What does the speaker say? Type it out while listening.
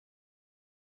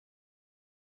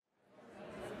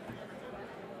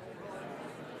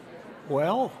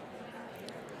Well,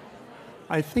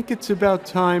 I think it's about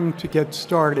time to get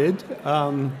started.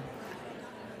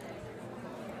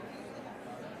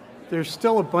 There's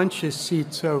still a bunch of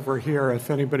seats over here if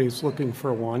anybody's looking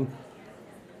for one.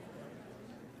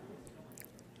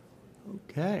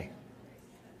 Okay.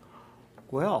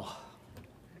 Well,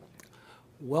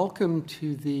 welcome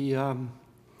to the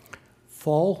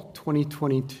Fall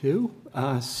 2022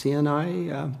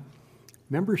 CNI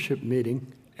membership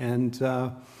meeting, and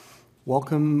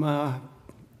welcome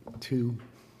to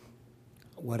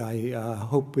what I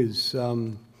hope is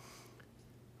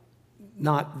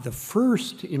not the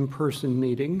first in-person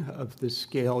meeting of this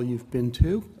scale you've been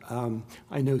to.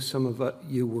 I know some of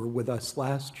you were with us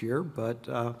last year, but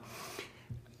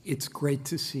it's great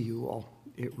to see you all.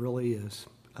 It really is.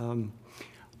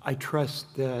 I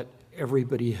trust that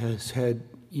everybody has had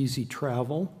easy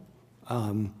travel.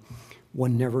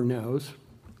 One never knows.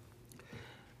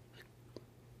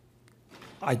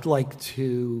 I'd like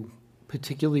to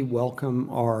particularly welcome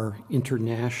our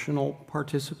international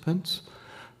participants.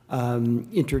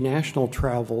 International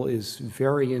travel is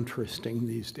very interesting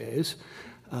these days,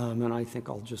 and I think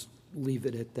I'll just leave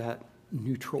it at that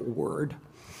neutral word.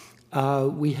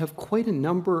 We have quite a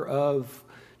number of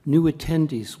new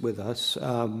attendees with us.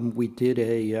 We did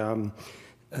a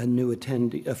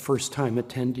first-time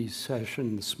attendees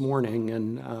session this morning,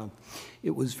 and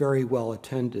it was very well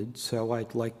attended. So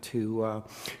I'd like to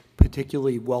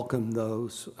particularly welcome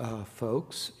those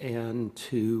folks, and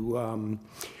to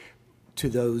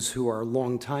those who are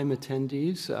longtime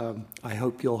attendees. I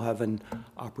hope you'll have an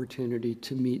opportunity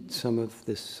to meet some of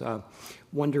this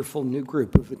wonderful new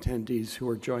group of attendees who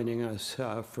are joining us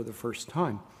for the first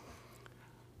time.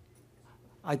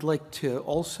 I'd like to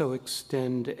also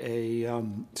extend a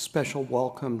special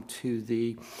welcome to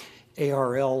the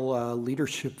ARL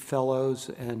Leadership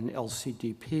Fellows and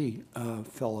LCDP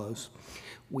Fellows.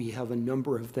 We have a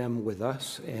number of them with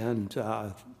us, and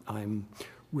I'm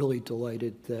really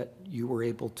delighted that you were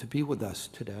able to be with us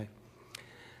today.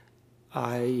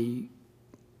 I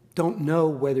don't know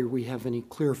whether we have any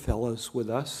Clear Fellows with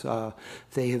us.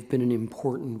 They have been an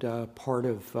important part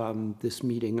of this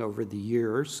meeting over the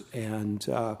years, and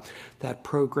that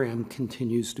program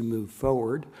continues to move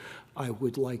forward. I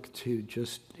would like to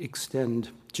just extend,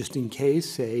 just in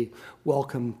case, a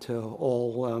welcome to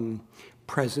all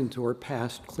present or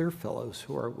past Clear Fellows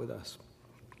who are with us.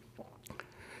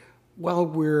 While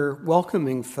we're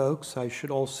welcoming folks, I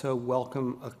should also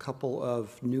welcome a couple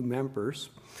of new members.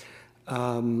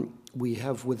 We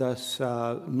have with us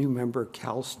new member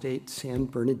Cal State San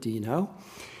Bernardino,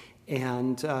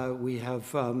 and we have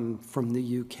from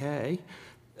the UK,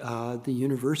 the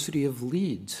University of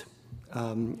Leeds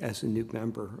as a new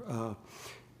member.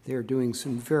 They're doing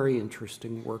some very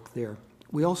interesting work there.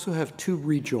 We also have two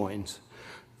rejoins,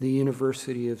 the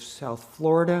University of South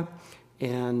Florida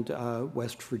and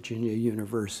West Virginia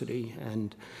University,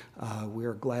 and we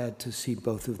are glad to see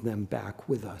both of them back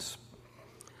with us.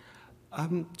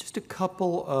 Just a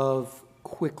couple of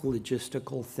quick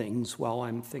logistical things while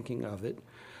I'm thinking of it.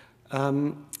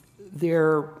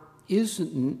 There is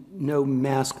no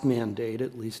mask mandate,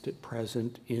 at least at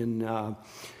present, in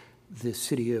the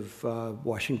city of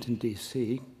Washington,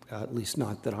 D.C., at least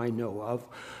not that I know of.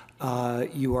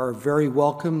 You are very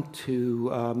welcome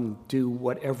to do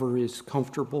whatever is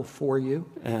comfortable for you,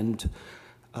 and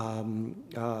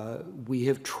we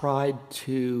have tried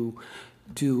to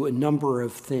do a number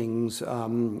of things,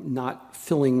 not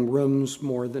filling rooms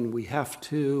more than we have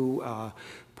to,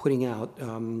 putting out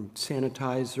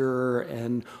sanitizer,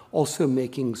 and also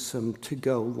making some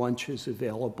to-go lunches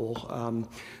available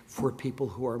for people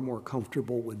who are more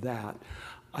comfortable with that.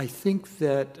 I think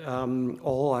that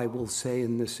all I will say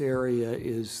in this area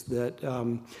is that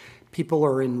people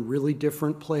are in really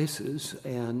different places,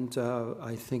 and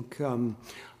I think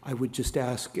I would just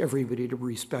ask everybody to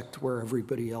respect where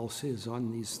everybody else is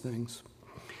on these things.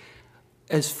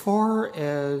 As far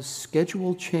as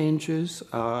schedule changes,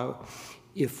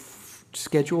 if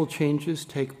schedule changes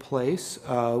take place,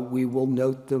 we will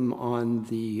note them on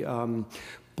the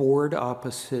board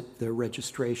opposite the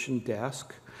registration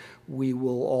desk. We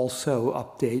will also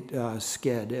update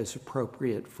SCED as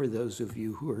appropriate for those of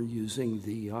you who are using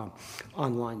the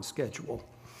online schedule.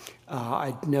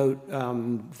 I'd note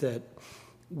that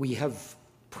we have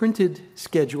printed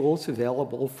schedules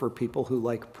available for people who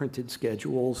like printed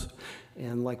schedules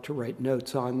and like to write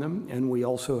notes on them. And we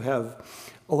also have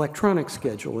electronic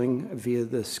scheduling via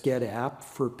the SCED app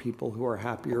for people who are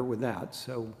happier with that.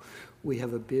 So we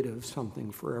have a bit of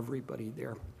something for everybody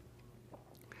there.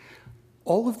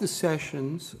 All of the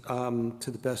sessions,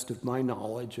 to the best of my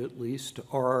knowledge at least,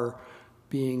 are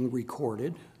being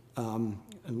recorded.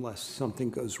 unless something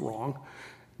goes wrong.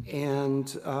 And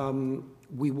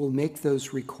we will make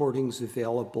those recordings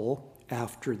available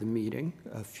after the meeting,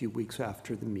 a few weeks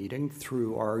after the meeting,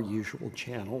 through our usual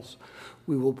channels.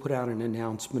 We will put out an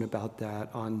announcement about that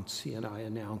on CNI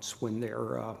Announce when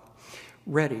they're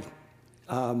ready.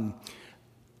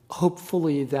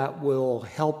 Hopefully that will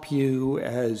help you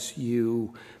as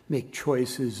you make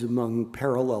choices among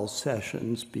parallel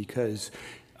sessions, because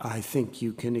I think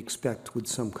you can expect with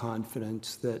some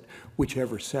confidence that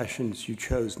whichever sessions you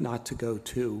chose not to go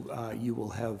to, you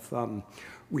will have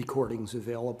recordings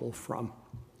available from.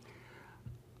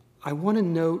 I want to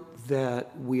note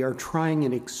that we are trying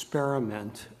an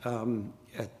experiment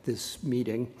at this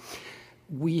meeting.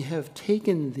 We have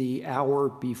taken the hour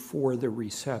before the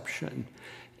reception,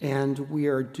 and we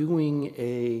are doing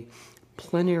a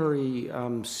plenary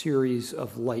series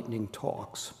of lightning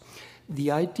talks.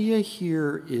 The idea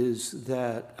here is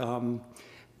that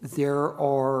there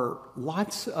are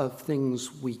lots of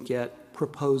things we get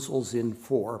proposals in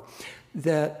for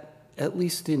that, at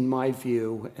least in my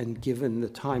view, and given the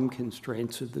time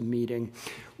constraints of the meeting,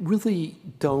 really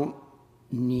don't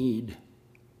need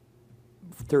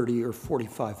 30 or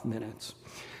 45 minutes.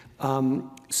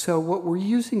 So what we're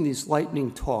using these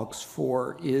lightning talks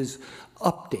for is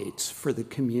updates for the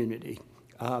community.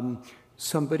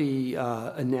 Somebody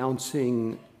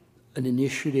announcing an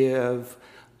initiative,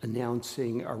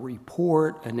 announcing a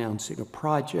report, announcing a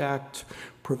project,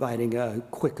 providing a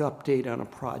quick update on a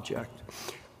project.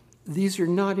 These are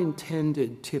not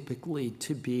intended typically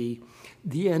to be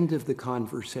the end of the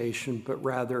conversation, but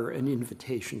rather an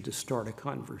invitation to start a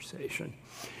conversation.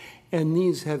 And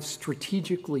these have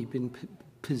strategically been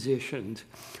positioned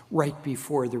right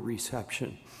before the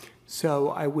reception. So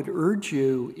I would urge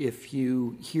you, if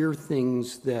you hear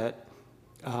things that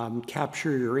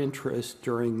capture your interest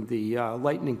during the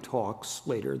lightning talks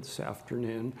later this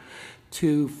afternoon,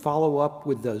 to follow up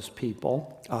with those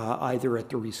people, either at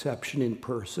the reception in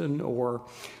person or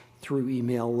through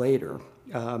email later.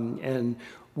 And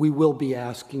we will be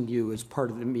asking you as part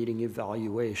of the meeting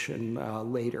evaluation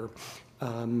later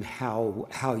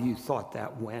how you thought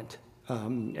that went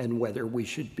and whether we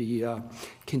should be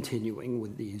continuing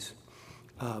with these.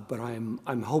 But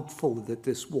I'm hopeful that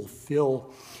this will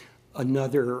fill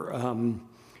another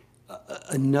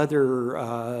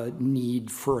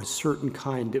need for a certain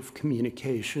kind of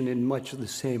communication in much the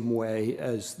same way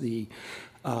as the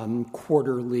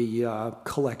quarterly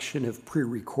collection of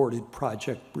pre-recorded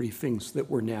project briefings that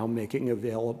we're now making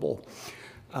available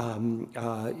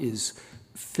is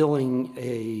filling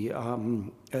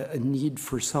a need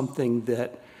for something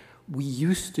that we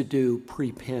used to do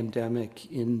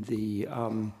pre-pandemic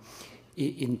in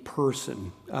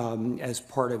person as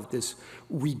part of this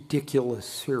ridiculous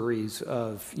series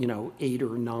of 8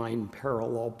 or 9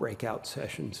 parallel breakout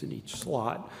sessions in each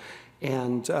slot.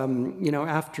 And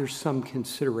after some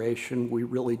consideration, we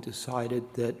really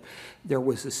decided that there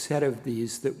was a set of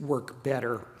these that work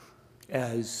better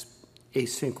as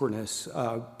asynchronous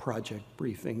project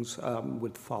briefings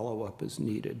with follow-up as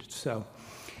needed. So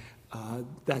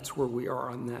that's where we are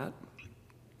on that.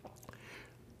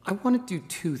 I want to do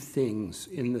 2 things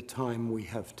in the time we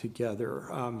have together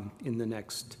in the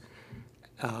next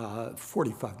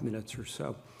 45 minutes or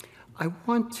so. I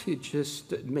want to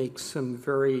just make some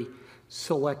very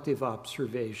selective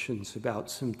observations about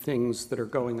some things that are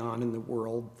going on in the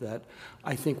world that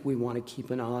I think we want to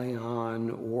keep an eye on,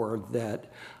 or that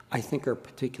I think are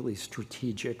particularly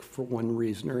strategic for one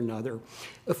reason or another.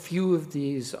 A few of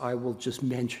these I will just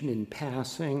mention in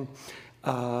passing.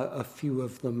 A few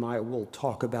of them I will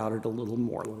talk about at a little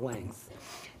more length.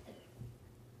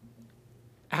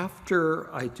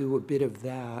 After I do a bit of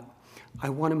that, I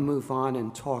want to move on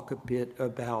and talk a bit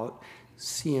about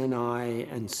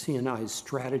CNI and CNI's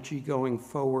strategy going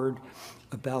forward,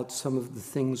 about some of the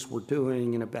things we're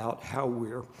doing, and about how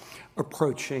we're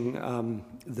approaching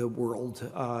the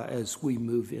world as we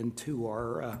move into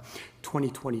our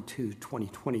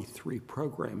 2022-2023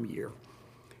 program year.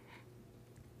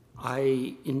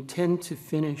 I intend to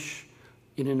finish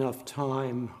in enough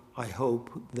time, I hope,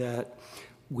 that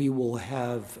we will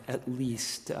have at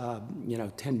least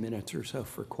 10 minutes or so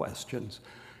for questions.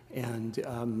 And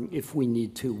if we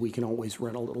need to, we can always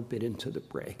run a little bit into the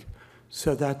break.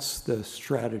 So that's the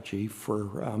strategy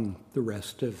for the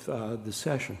rest of the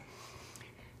session.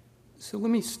 So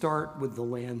let me start with the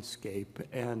landscape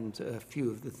and a few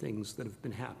of the things that have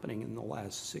been happening in the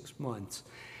last 6 months.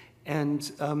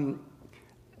 And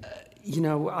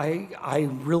I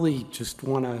really just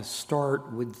want to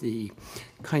start with the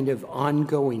kind of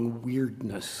ongoing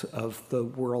weirdness of the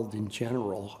world in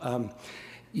general.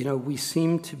 We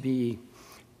seem to be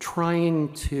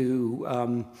trying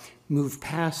to move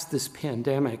past this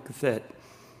pandemic that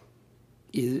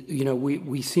is,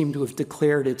 we seem to have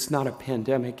declared it's not a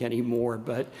pandemic anymore,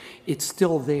 but it's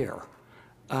still there.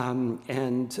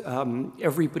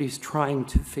 Everybody's trying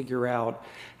to figure out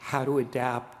how to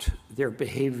adapt their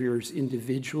behaviors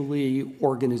individually,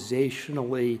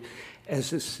 organizationally,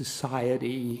 as a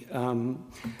society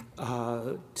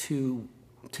to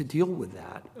deal with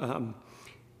that.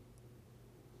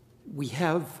 We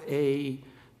have a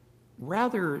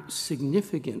rather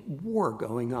significant war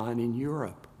going on in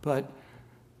Europe, but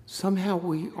somehow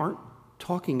we aren't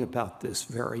talking about this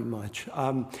very much.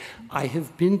 I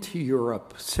have been to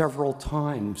Europe several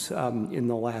times in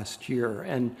the last year,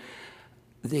 and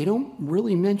they don't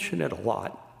really mention it a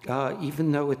lot,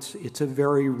 even though it's a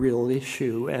very real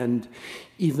issue. And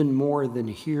even more than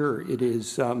here, it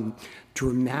is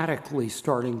dramatically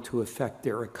starting to affect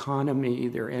their economy,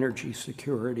 their energy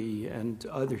security, and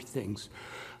other things.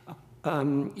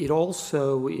 It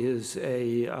also is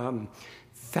a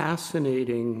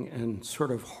fascinating and sort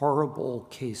of horrible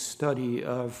case study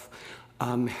of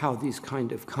how these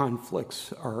kind of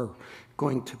conflicts are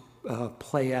going to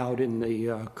play out in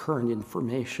the current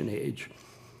information age.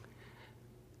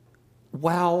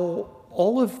 While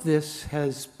all of this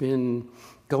has been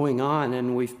going on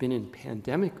and we've been in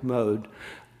pandemic mode,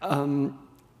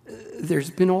 there's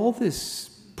been all this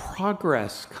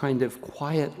progress kind of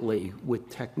quietly with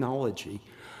technology.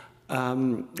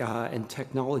 And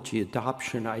technology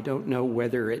adoption. I don't know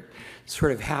whether it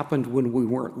sort of happened when we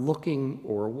weren't looking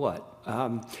or what.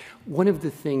 One of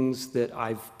the things that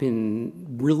I've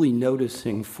been really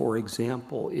noticing, for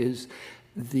example, is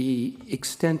the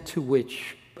extent to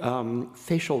which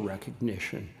facial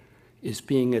recognition is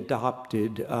being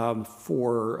adopted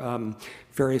for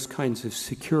various kinds of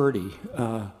security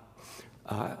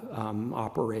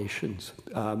operations.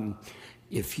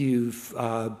 If you've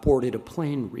boarded a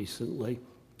plane recently,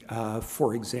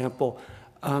 for example,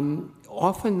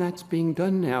 often that's being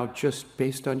done now just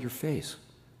based on your face.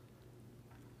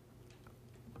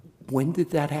 When did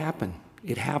that happen?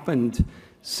 It happened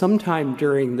sometime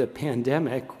during the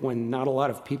pandemic when not a lot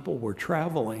of people were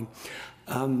traveling.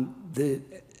 The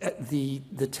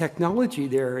technology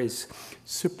there is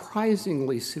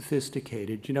surprisingly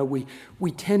sophisticated.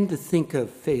 We tend to think of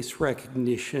face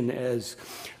recognition as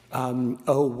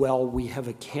oh, well, we have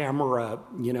a camera,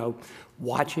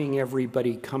 watching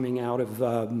everybody coming out of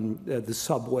the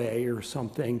subway or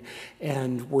something,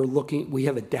 and we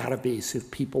have a database of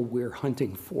people we're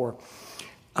hunting for.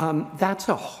 That's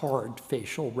a hard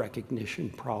facial recognition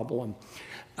problem.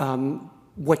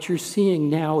 What you're seeing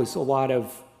now is a lot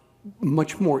of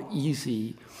much more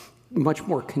easy, much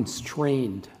more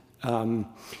constrained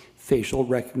facial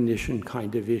recognition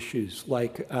kind of issues,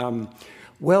 like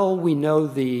well, we know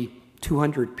the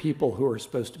 200 people who are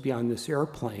supposed to be on this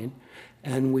airplane,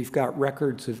 and we've got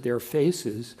records of their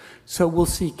faces, so we'll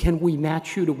see, can we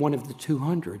match you to one of the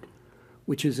 200?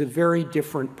 Which is a very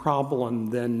different problem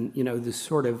than, this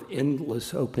sort of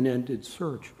endless open-ended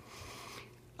search.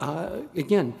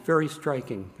 Again, very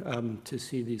striking to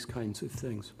see these kinds of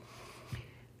things.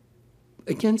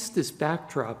 Against this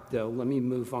backdrop, though, let me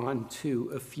move on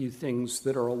to a few things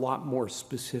that are a lot more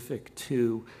specific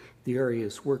to the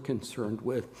areas we're concerned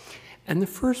with. And the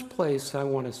first place I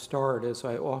want to start, as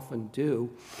I often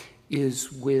do,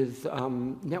 is with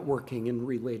networking and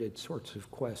related sorts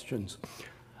of questions.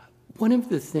 One of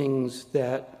the things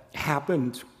that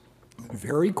happened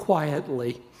very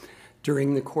quietly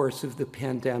during the course of the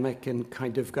pandemic and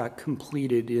kind of got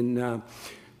completed in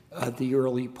the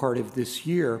early part of this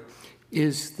year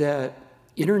is that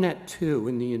Internet 2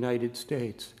 in the United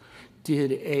States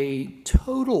did a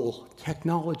total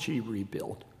technology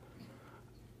rebuild.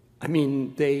 I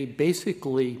mean, they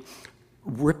basically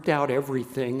ripped out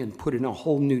everything and put in a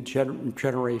whole new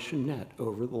generation net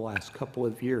over the last couple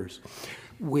of years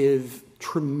with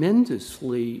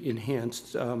tremendously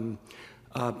enhanced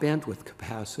bandwidth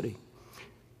capacity.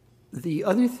 The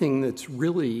other thing that's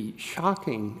really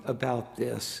shocking about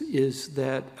this is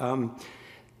that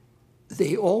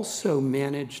they also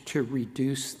managed to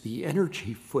reduce the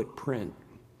energy footprint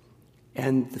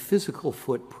and the physical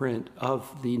footprint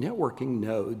of the networking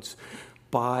nodes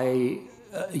by,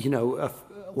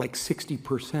 like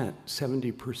 60%,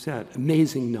 70%,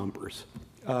 amazing numbers.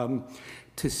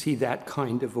 To see that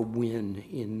kind of a win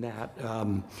in that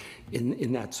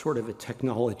in that sort of a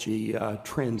technology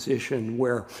transition,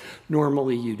 where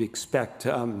normally you'd expect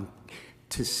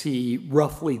to see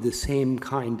roughly the same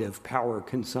kind of power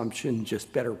consumption,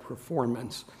 just better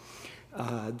performance.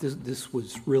 This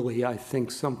was really, I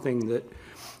think, something that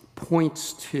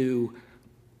points to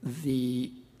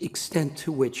the extent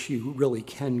to which you really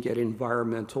can get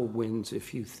environmental wins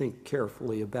if you think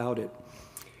carefully about it.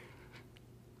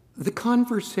 The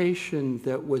conversation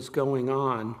that was going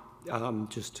on,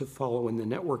 just to follow in the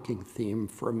networking theme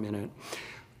for a minute,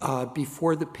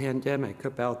 before the pandemic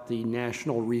about the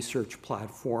National Research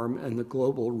Platform and the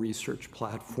Global Research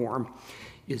Platform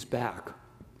is back.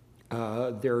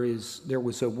 There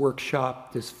was a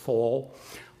workshop this fall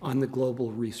on the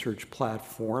Global Research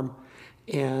Platform,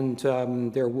 and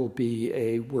there will be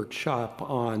a workshop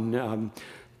on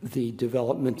the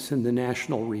developments in the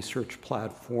National Research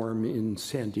Platform in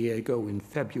San Diego in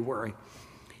February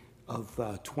of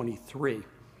 23.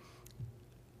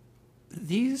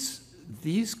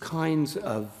 These kinds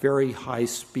of very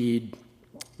high-speed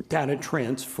data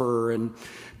transfer and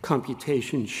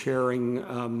computation sharing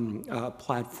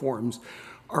platforms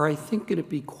are, I think, going to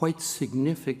be quite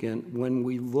significant when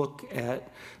we look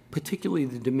at particularly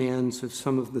the demands of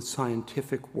some of the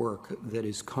scientific work that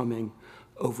is coming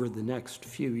over the next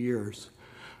few years.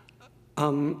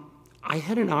 I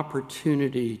had an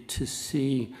opportunity to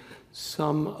see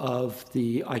some of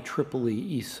the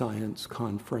IEEE eScience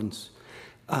conference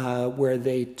where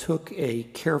they took a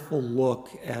careful look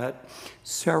at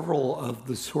several of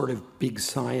the sort of big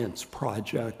science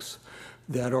projects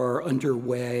that are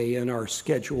underway and are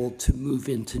scheduled to move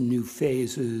into new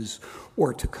phases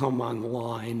or to come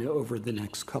online over the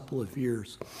next couple of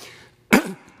years.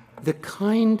 The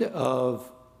kind of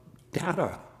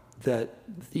data that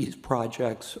these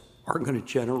projects are going to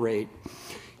generate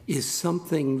is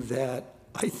something that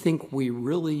I think we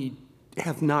really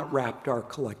have not wrapped our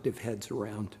collective heads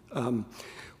around.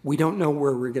 We don't know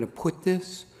where we're going to put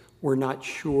this. We're not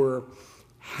sure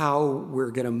how we're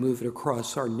going to move it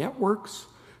across our networks.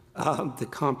 The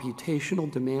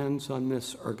computational demands on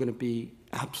this are going to be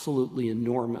absolutely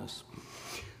enormous.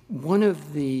 One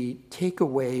of the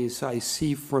takeaways I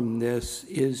see from this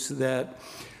is that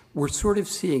we're sort of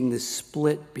seeing this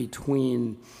split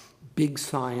between big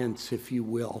science, if you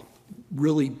will,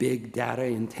 really big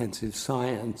data-intensive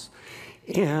science,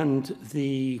 and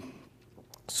the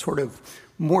sort of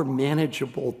more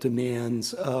manageable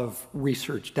demands of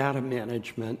research data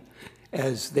management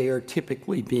as they are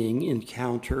typically being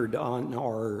encountered on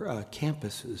our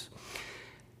campuses.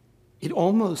 It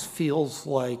almost feels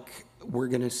like we're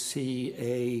going to see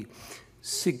a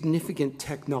significant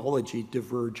technology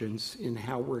divergence in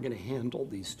how we're going to handle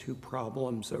these two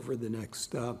problems over the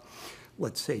next,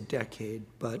 let's say, decade,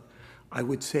 but I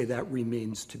would say that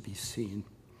remains to be seen.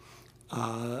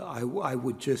 I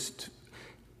would just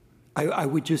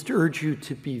urge you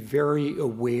to be very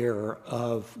aware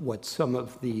of what some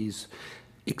of these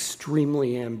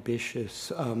extremely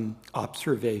ambitious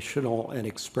observational and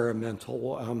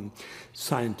experimental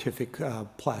scientific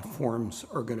platforms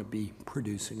are going to be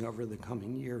producing over the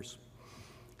coming years.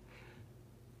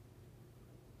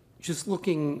 Just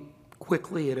looking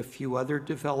quickly at a few other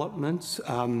developments,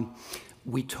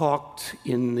 we talked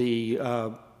in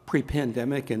the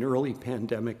pre-pandemic and early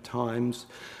pandemic times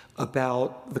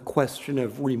about the question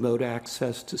of remote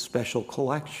access to special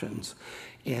collections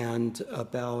and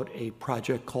about a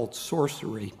project called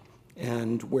Sorcery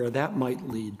and where that might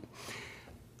lead.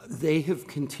 They have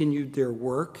continued their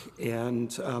work,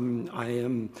 and I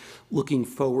am looking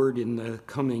forward in the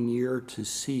coming year to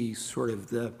see sort of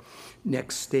the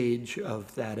next stage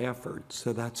of that effort.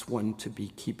 So that's one to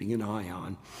be keeping an eye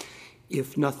on.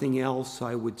 If nothing else,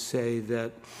 I would say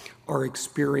that our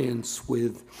experience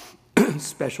with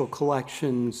special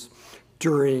collections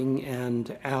during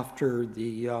and after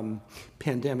the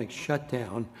pandemic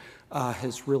shutdown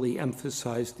has really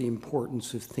emphasized the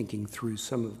importance of thinking through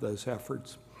some of those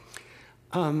efforts.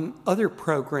 Other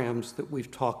programs that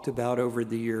we've talked about over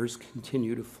the years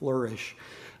continue to flourish.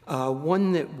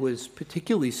 One that was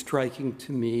particularly striking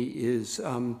to me is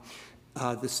the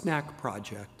SNAC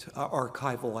project,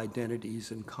 Archival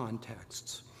Identities and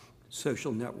Contexts,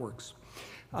 Social Networks.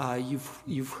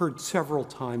 You've heard several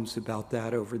times about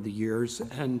that over the years,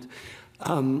 and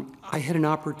I had an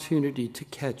opportunity to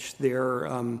catch their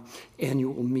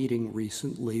annual meeting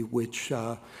recently, which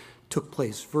took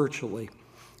place virtually.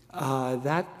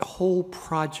 That whole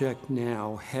project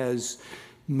now has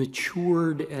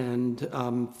matured and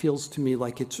feels to me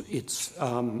like it's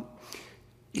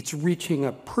reaching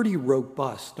a pretty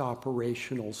robust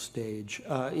operational stage.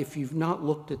 If you've not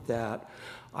looked at that,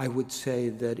 I would say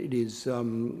that it is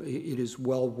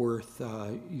well worth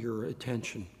your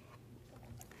attention.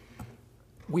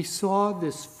 We saw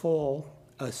this fall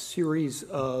a series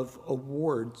of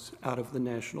awards out of the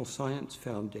National Science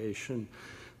Foundation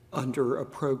under a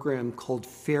program called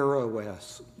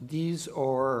FAIR-OS. These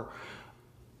are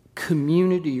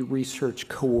community research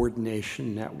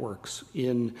coordination networks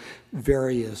in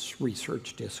various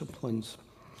research disciplines.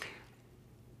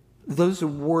 Those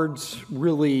awards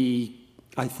really,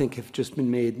 I think, have just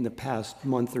been made in the past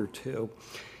month or two,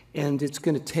 and it's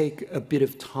going to take a bit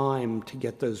of time to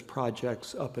get those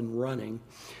projects up and running.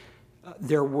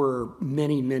 There were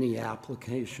many, many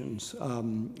applications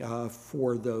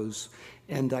for those,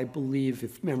 and I believe,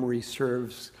 if memory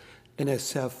serves,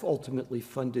 NSF ultimately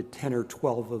funded 10 or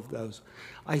 12 of those.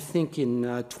 I think in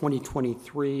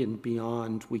 2023 and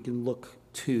beyond, we can look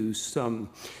to some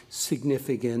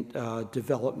significant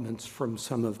developments from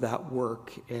some of that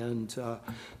work, and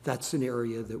that's an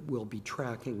area that we'll be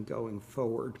tracking going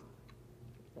forward.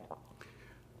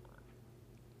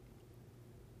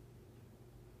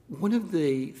 One of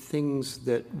the things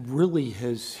that really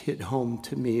has hit home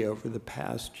to me over the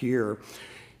past year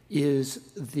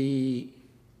is the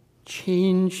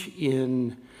change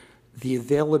in the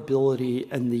availability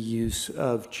and the use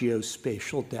of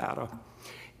geospatial data.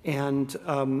 And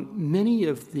many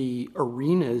of the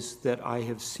arenas that I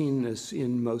have seen this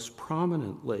in most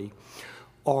prominently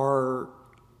are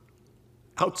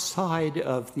outside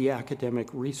of the academic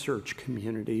research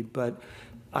community, but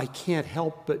I can't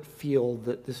help but feel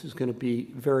that this is going to be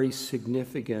very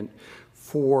significant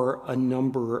for a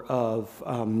number of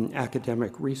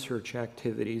academic research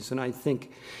activities. And I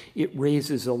think it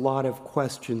raises a lot of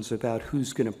questions about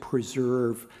who's going to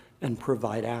preserve and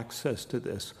provide access to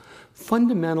this.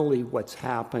 Fundamentally, what's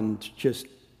happened, just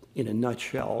in a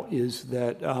nutshell, is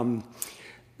that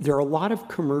there are a lot of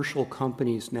commercial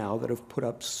companies now that have put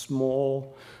up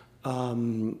small,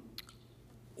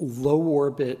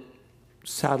 low-orbit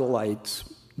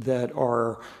satellites that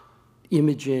are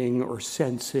imaging or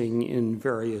sensing in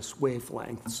various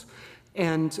wavelengths.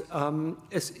 And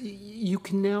you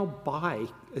can now buy,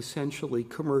 essentially,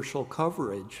 commercial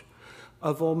coverage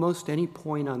of almost any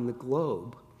point on the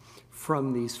globe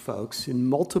from these folks in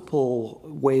multiple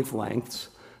wavelengths,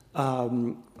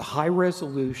 high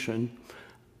resolution.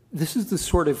 This is the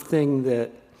sort of thing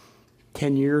that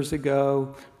 10 years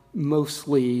ago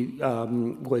mostly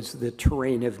was the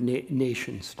terrain of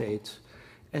nation states,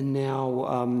 and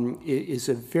now is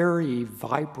a very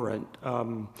vibrant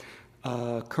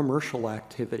commercial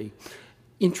activity.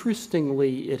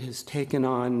 Interestingly, it has taken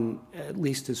on, at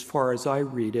least as far as I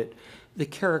read it, the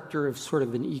character of sort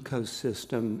of an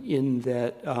ecosystem in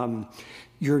that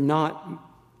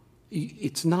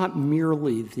it's not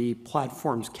merely the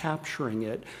platforms capturing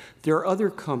it. There are other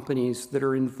companies that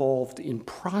are involved in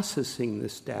processing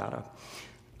this data,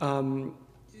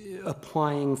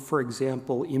 applying, for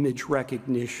example, image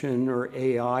recognition or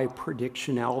AI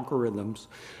prediction algorithms,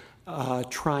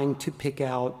 trying to pick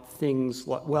out things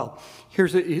like, well,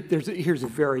 here's a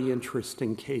very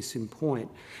interesting case in point.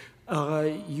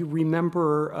 You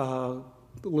remember a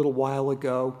little while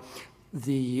ago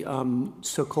the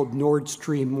so-called Nord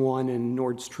Stream 1 and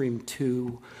Nord Stream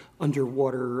 2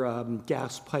 underwater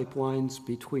gas pipelines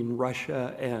between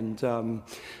Russia and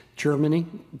Germany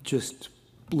just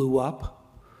blew up.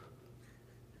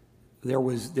 There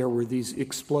were these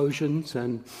explosions,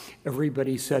 and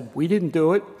everybody said, we didn't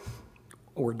do it,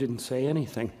 or didn't say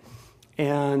anything.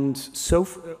 And so,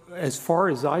 as far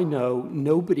as I know,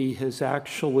 nobody has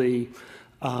actually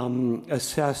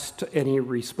assessed any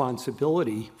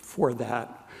responsibility for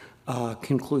that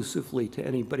conclusively to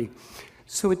anybody.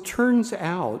 So it turns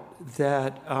out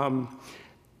that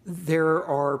there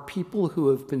are people who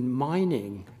have been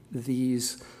mining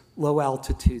these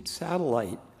low-altitude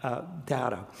satellite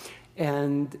data,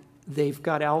 and they've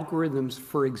got algorithms,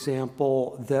 for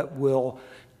example, that will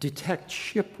detect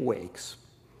ship wakes.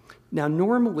 Now,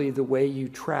 normally the way you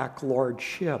track large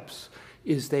ships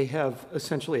is they have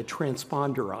essentially a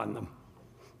transponder on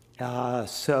them.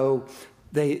 So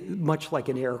they, much like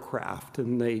an aircraft,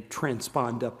 and they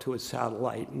transpond up to a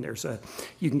satellite, and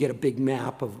you can get a big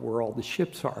map of where all the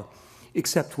ships are,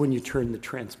 except when you turn the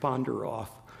transponder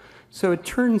off. So it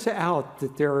turns out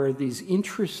that there are these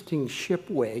interesting ship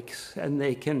wakes, and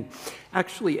they can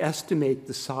actually estimate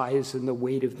the size and the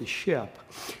weight of the ship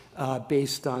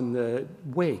based on the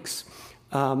wakes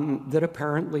that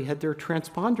apparently had their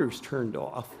transponders turned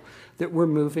off, that were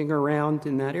moving around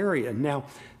in that area. Now,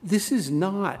 this is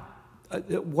not,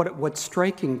 what's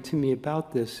striking to me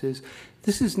about this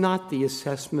is not the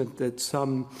assessment that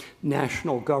some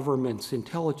national government's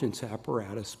intelligence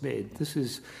apparatus made. This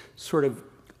is sort of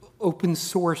open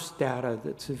source data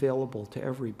that's available to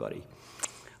everybody.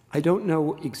 I don't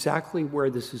know exactly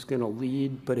where this is going to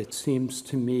lead, but it seems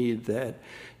to me that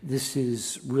this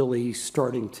is really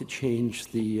starting to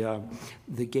change the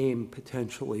game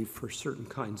potentially for certain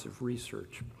kinds of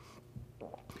research.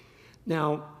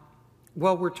 Now,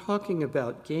 while we're talking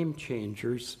about game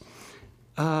changers,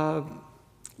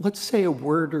 let's say a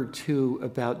word or two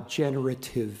about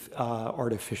generative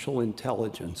artificial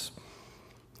intelligence.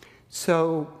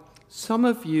 So some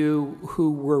of you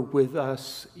who were with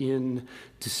us in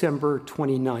December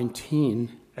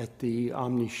 2019 at the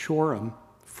Omnishorum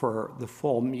for the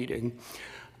fall meeting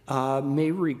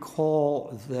may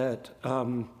recall that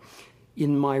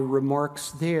in my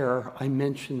remarks there, I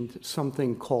mentioned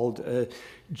something called a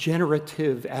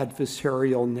generative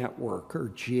adversarial network, or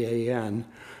GAN,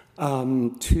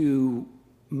 to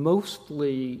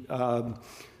mostly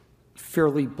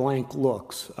fairly blank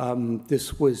looks.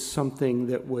 This was something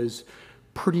that was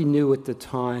pretty new at the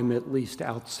time, at least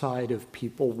outside of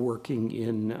people working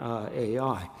in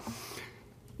AI.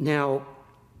 Now,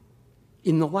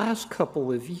 in the last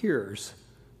couple of years,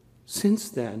 since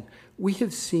then, we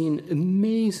have seen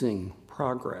amazing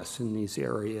progress in these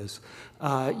areas.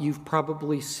 You've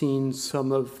probably seen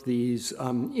some of these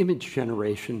image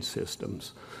generation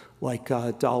systems, like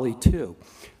DALL-E 2,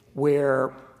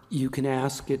 where you can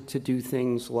ask it to do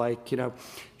things like,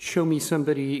 show me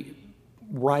somebody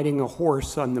riding a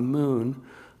horse on the moon,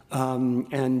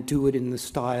 and do it in the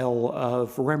style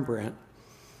of Rembrandt,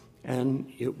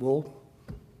 and it will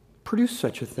produce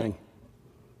such a thing.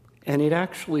 And it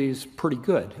actually is pretty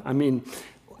good. I mean,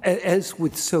 as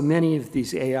with so many of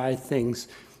these AI things,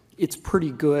 it's pretty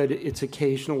good. It's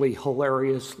occasionally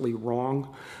hilariously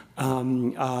wrong,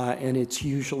 and it's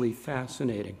usually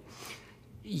fascinating.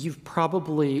 You've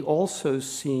probably also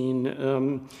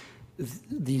seen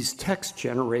these text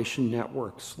generation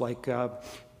networks like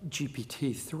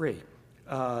GPT-3,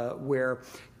 where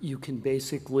you can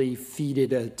basically feed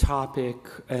it a topic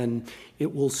and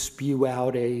it will spew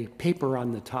out a paper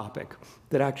on the topic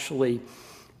that actually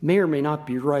may or may not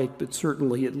be right, but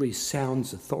certainly at least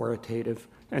sounds authoritative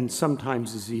and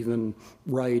sometimes is even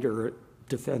right or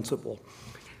defensible.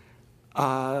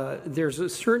 There's a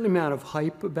certain amount of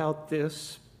hype about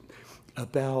this,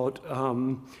 about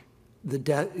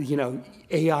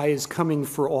AI is coming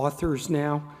for authors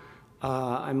now.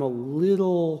 I'm a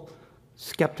little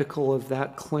skeptical of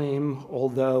that claim,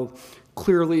 although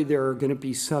clearly there are going to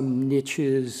be some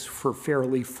niches for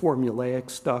fairly formulaic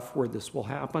stuff where this will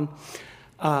happen.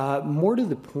 More to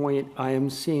the point, I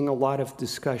am seeing a lot of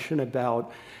discussion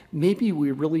about maybe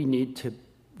we really need to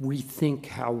rethink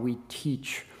how we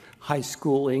teach high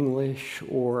school English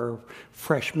or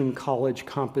freshman college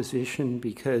composition,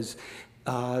 because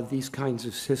these kinds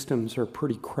of systems are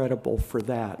pretty credible for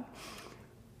that.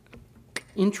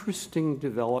 Interesting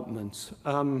developments.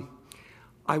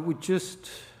 I would just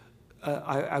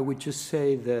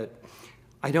say that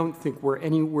I don't think we're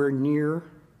anywhere near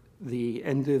the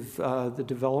end of the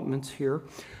developments here.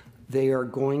 They are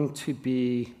going to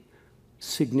be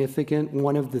significant.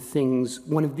 One of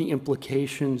the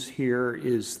implications here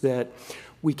is that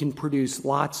we can produce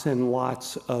lots and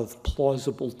lots of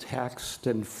plausible text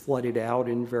and flood it out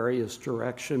in various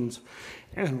directions,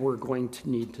 and we're going to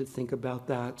need to think about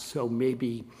that. So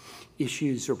maybe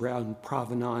issues around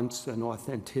provenance and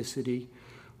authenticity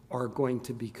are going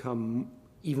to become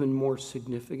even more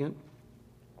significant.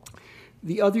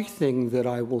 The other thing that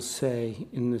I will say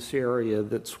in this area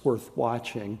that's worth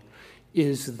watching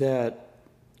is that,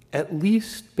 at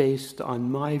least based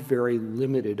on my very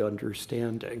limited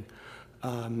understanding,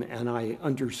 and I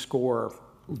underscore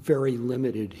very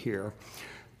limited here,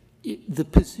 the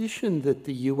position that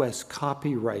the U.S.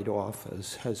 Copyright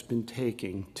Office has been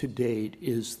taking to date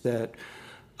is that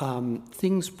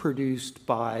things produced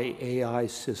by AI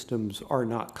systems are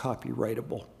not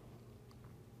copyrightable.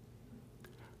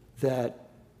 That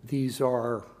these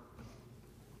are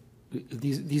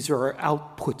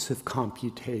outputs of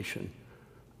computation.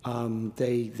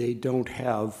 They don't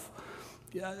have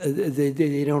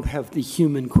the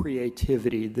human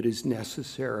creativity that is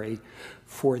necessary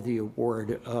for the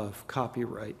award of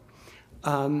copyright.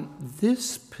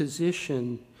 This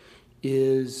position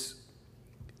is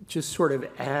just sort of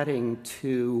adding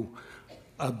to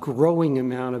a growing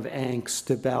amount of angst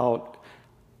about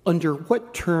under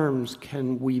what terms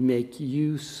can we make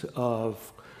use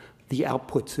of the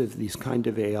outputs of these kind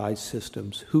of AI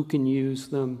systems? Who can use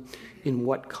them? In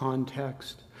what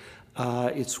context?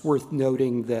 It's worth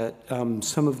noting that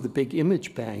some of the big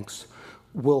image banks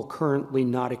will currently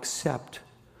not accept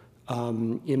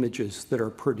images that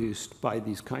are produced by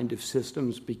these kind of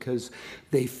systems because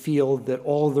they feel that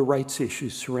all the rights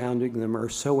issues surrounding them are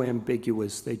so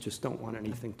ambiguous they just don't want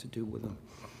anything to do with them.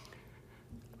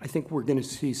 I think we're going to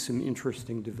see some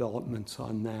interesting developments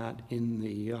on that in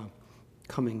the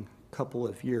coming couple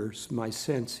of years. My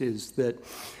sense is that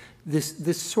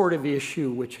this sort of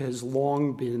issue, which has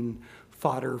long been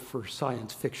fodder for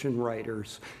science fiction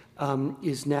writers,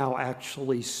 is now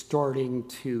actually starting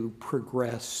to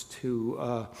progress to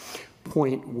a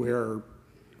point where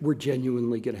we're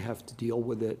genuinely going to have to deal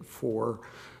with it for,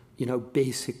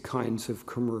 basic kinds of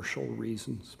commercial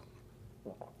reasons.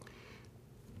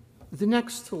 The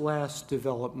next to last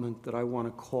development that I want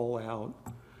to call out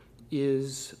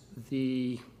is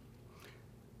the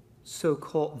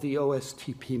the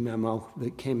OSTP memo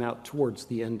that came out towards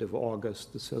the end of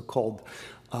August, the so-called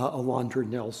Alondra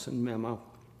Nelson memo,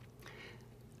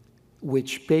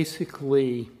 which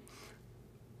basically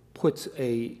puts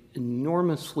a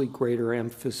enormously greater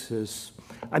emphasis.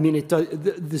 I mean,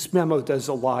 this memo does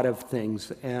a lot of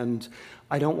things, and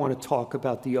I don't want to talk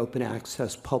about the open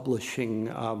access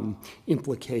publishing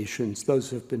implications. Those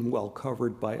have been well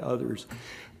covered by others.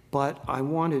 But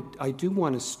I do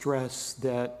want to stress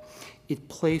that it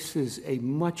places a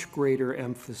much greater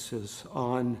emphasis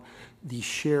on the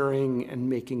sharing and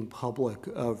making public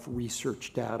of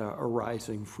research data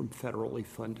arising from federally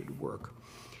funded work.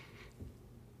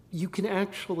 You can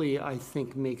actually, I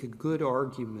think, make a good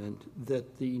argument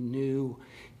that the new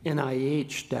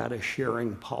NIH data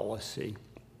sharing policy,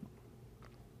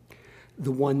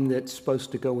 the one that's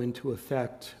supposed to go into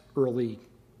effect early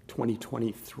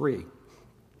 2023,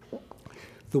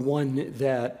 the one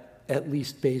that, at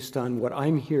least based on what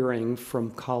I'm hearing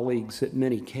from colleagues at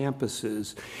many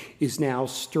campuses, is now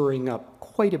stirring up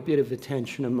quite a bit of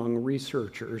attention among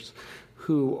researchers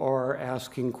who are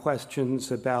asking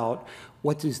questions about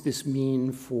what does this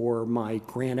mean for my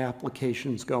grant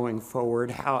applications going forward?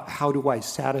 How do I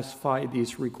satisfy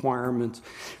these requirements?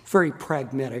 Very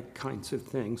pragmatic kinds of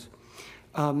things.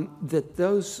 That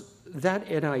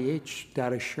NIH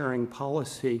data sharing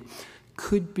policy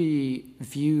could be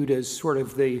viewed as sort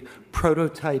of the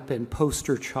prototype and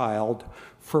poster child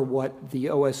for what the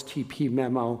OSTP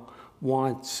memo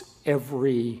wants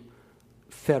every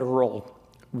federal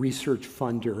research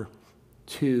funder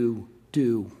to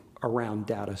do around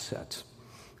data sets.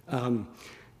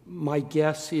 My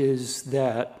guess is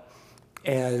that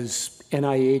as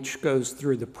NIH goes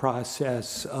through the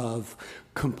process of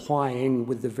complying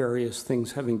with the various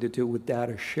things having to do with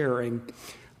data sharing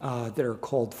that are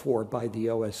called for by the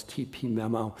OSTP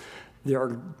memo,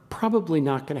 they're probably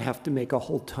not going to have to make a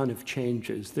whole ton of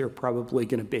changes. They're probably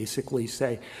going to basically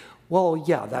say, well,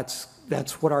 yeah,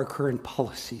 that's what our current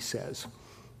policy says,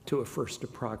 to a first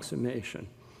approximation.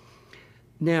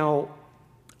 Now,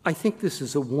 I think this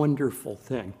is a wonderful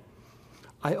thing.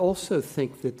 I also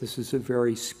think that this is a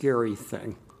very scary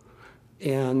thing.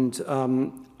 And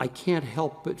I can't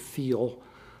help but feel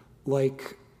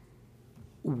like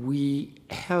we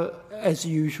have, as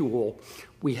usual,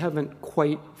 we haven't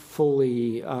quite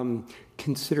fully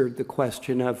considered the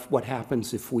question of what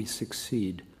happens if we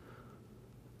succeed.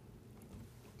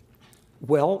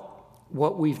 Well,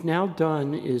 what we've now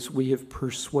done is we have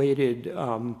persuaded,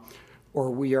 or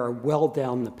we are well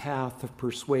down the path of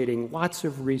persuading lots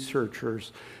of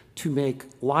researchers to make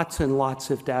lots and lots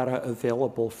of data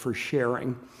available for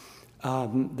sharing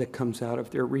that comes out of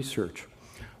their research.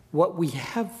 What we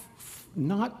have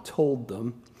not told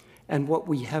them and what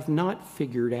we have not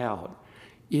figured out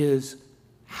is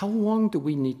how long do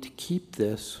we need to keep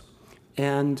this,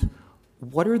 and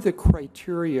what are the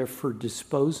criteria for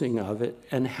disposing of it,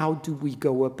 and how do we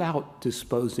go about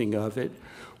disposing of it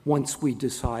once we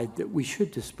decide that we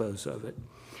should dispose of it?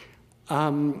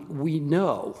 We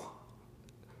know,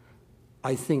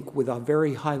 I think with a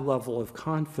very high level of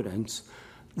confidence,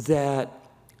 that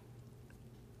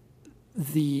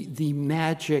the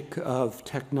magic of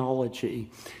technology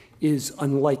is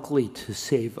unlikely to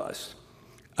save us.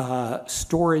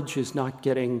 Storage is not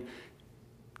getting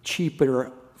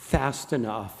cheaper fast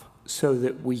enough so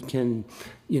that we can,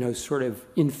 sort of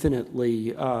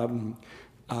infinitely,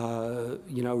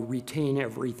 retain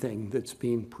everything that's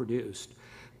being produced,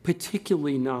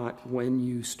 particularly not when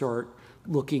you start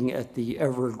looking at the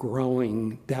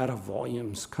ever-growing data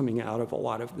volumes coming out of a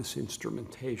lot of this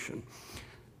instrumentation.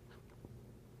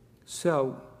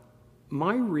 So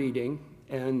my reading,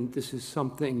 and this is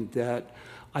something that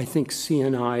I think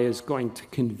CNI is going to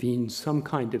convene some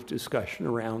kind of discussion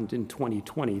around in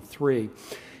 2023,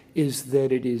 is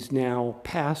that it is now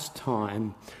past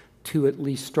time to at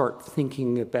least start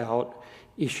thinking about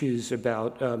issues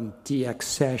about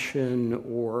deaccession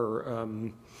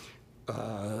or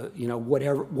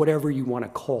whatever you want to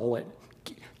call it,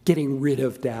 getting rid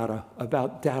of data,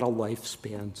 about data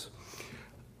lifespans.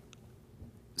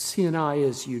 CNI,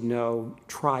 as you know,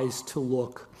 tries to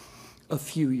look a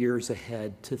few years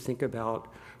ahead to think about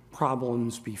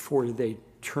problems before they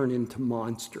turn into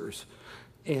monsters.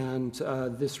 And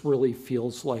this really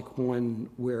feels like one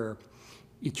where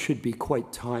it should be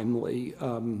quite timely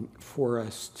for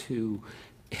us to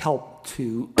help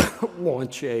to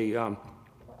launch a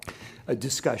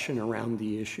discussion around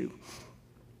the issue.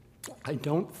 I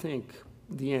don't think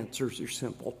the answers are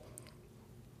simple,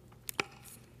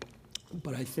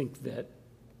 but I think that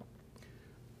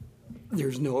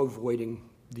there's no avoiding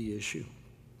the issue.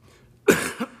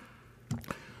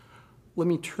 Let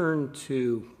me turn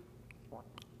to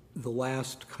the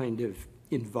last kind of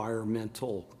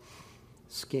environmental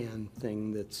scan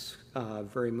thing that's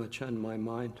very much on my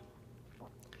mind.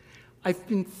 I've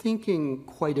been thinking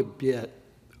quite a bit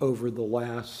over the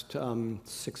last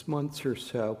 6 months or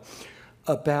so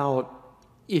about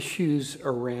issues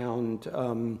around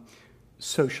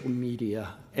social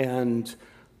media and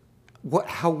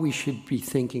how we should be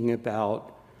thinking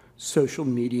about social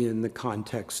media in the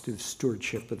context of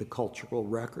stewardship of the cultural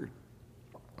record.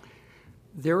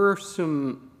 There are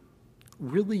some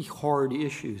really hard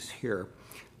issues here.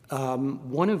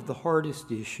 One of the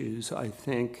hardest issues, I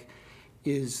think,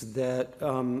 is that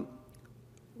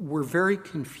we're very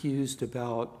confused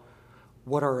about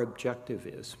what our objective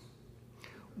is.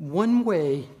 One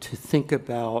way to think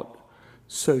about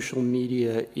social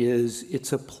media is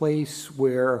it's a place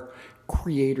where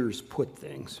creators put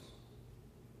things.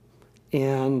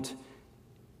 And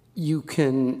you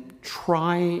can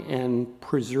try and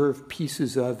preserve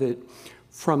pieces of it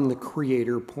from the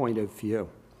creator point of view.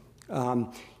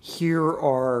 Here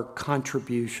are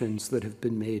contributions that have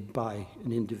been made by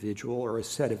an individual or a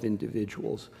set of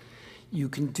individuals. You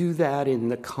can do that in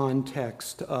the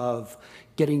context of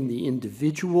getting the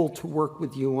individual to work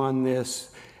with you on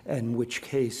this, in which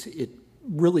case it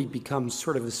really becomes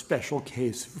sort of a special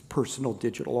case of personal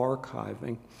digital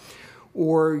archiving.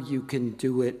 Or you can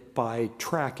do it by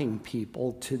tracking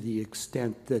people to the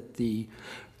extent that the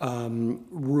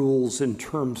rules and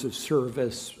terms of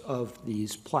service of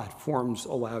these platforms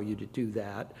allow you to do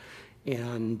that,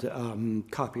 and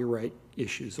copyright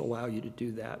issues allow you to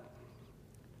do that.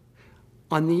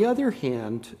 On the other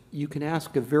hand, you can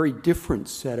ask a very different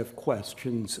set of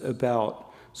questions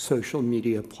about social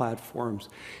media platforms.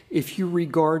 If you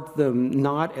regard them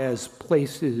not as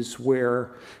places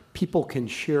where people can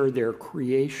share their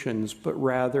creations, but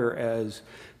rather as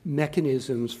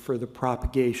mechanisms for the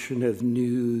propagation of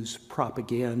news,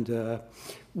 propaganda,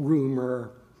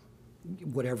 rumor,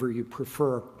 whatever you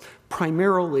prefer,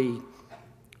 primarily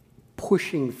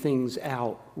pushing things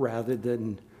out rather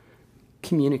than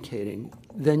communicating,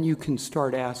 then you can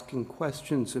start asking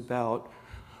questions about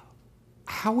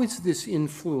how is this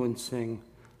influencing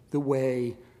the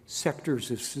way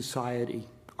sectors of society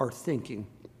are thinking?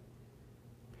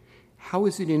 How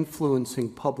is it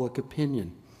influencing public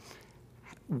opinion?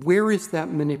 Where is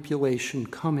that manipulation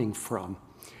coming from?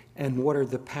 And what are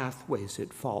the pathways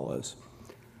it follows?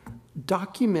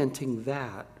 Documenting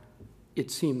that,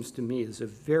 it seems to me, is a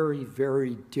very,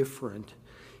 very different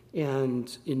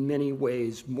and in many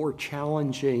ways more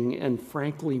challenging and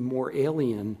frankly more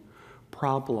alien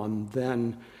problem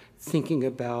than thinking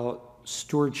about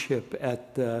stewardship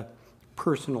at the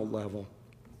personal level.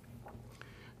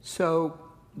 So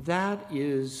that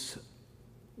is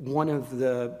one of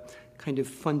the kind of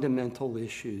fundamental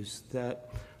issues that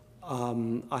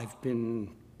I've been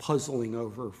puzzling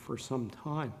over for some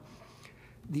time.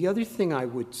 The other thing I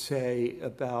would say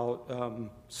about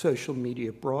social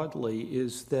media broadly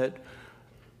is that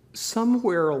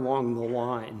somewhere along the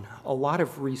line, a lot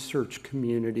of research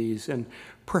communities and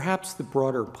perhaps the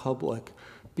broader public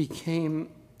became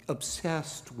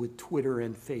obsessed with Twitter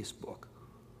and Facebook.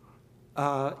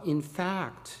 In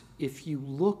fact, if you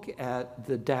look at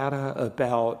the data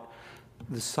about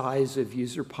the size of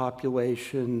user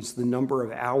populations, the number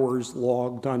of hours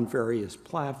logged on various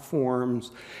platforms,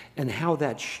 and how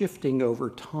that's shifting over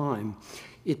time,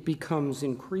 it becomes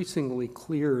increasingly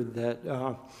clear that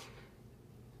the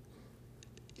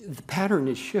pattern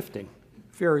is shifting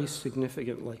very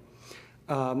significantly,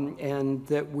 and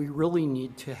that we really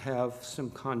need to have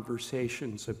some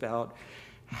conversations about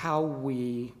how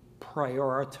we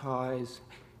prioritize,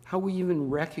 how we even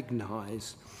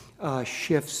recognize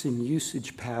shifts in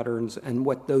usage patterns and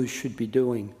what those should be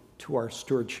doing to our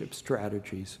stewardship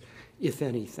strategies, if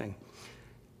anything.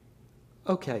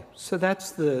 Okay, so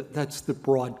that's the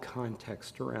broad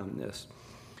context around this.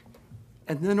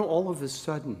 And then all of a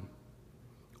sudden,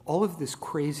 all of this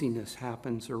craziness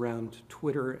happens around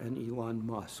Twitter and Elon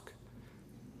Musk.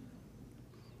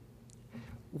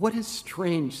 What a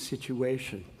strange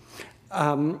situation.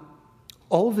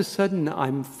 All of a sudden,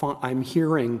 I'm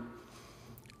hearing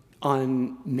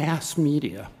on mass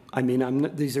media, I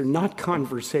mean, these are not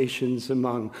conversations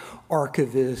among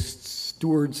archivists,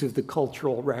 stewards of the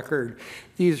cultural record.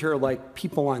 These are like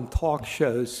people on talk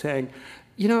shows saying,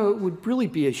 you know, it would really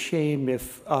be a shame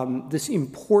if this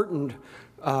important,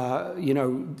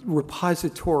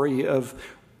 repository of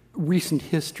recent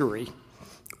history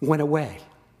went away.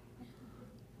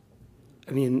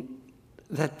 I mean,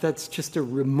 that's just a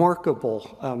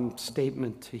remarkable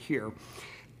statement to hear.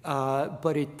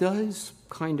 But it does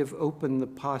kind of open the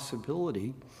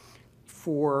possibility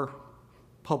for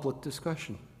public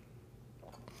discussion.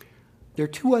 There are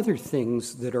two other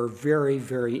things that are very,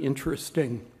 very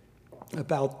interesting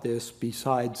about this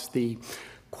besides the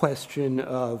question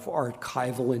of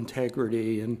archival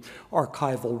integrity and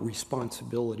archival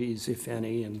responsibilities, if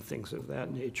any, and things of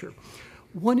that nature.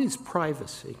 One is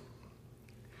privacy.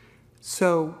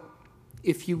 So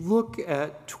if you look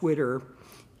at Twitter,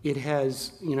 it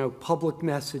has, public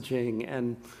messaging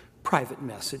and private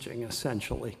messaging,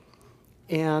 essentially.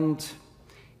 And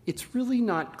it's really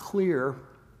not clear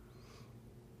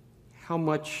how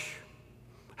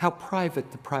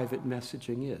private the private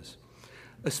messaging is,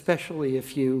 especially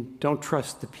if you don't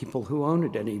trust the people who own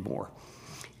it anymore.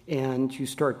 And you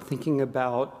start thinking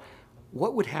about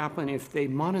what would happen if they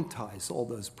monetize all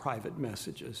those private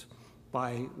messages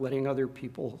by letting other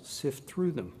people sift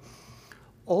through them.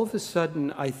 All of a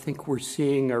sudden, I think we're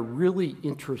seeing a really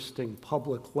interesting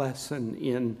public lesson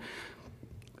in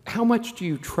how much do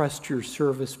you trust your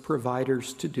service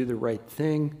providers to do the right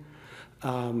thing?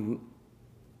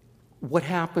 What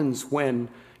happens when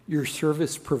your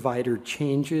service provider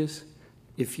changes,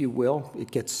 if you will, it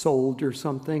gets sold or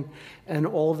something, and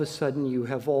all of a sudden you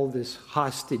have all this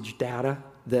hostage data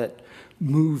that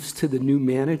moves to the new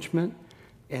management,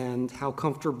 and how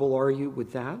comfortable are you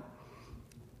with that?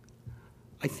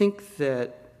 I think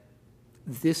that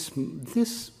this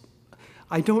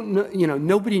I don't know,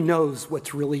 nobody knows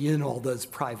what's really in all those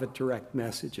private direct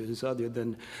messages other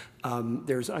than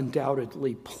there's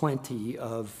undoubtedly plenty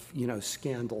of,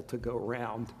 scandal to go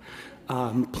around,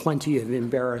 plenty of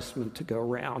embarrassment to go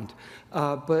around.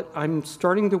 But I'm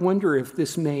starting to wonder if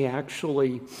this may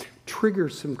actually trigger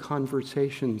some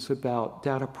conversations about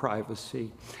data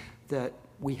privacy that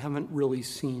we haven't really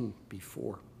seen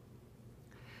before.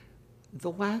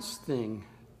 The last thing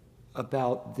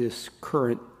about this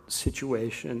current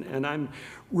situation, and I'm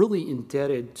really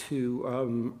indebted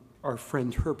to our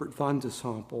friend Herbert van de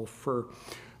Sample for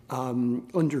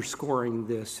underscoring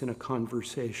this in a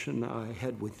conversation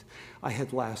I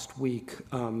had last week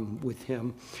with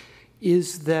him,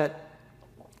 is that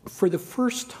for the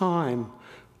first time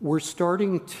we're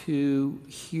starting to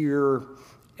hear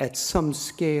at some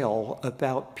scale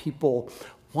about people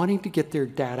wanting to get their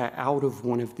data out of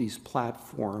one of these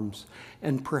platforms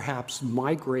and perhaps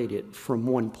migrate it from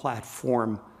one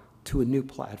platform to a new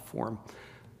platform.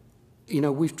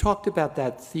 We've talked about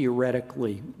that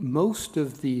theoretically. Most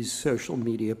of these social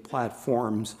media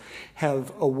platforms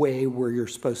have a way where you're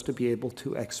supposed to be able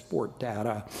to export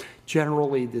data.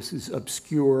 Generally, this is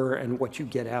obscure, and what you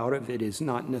get out of it is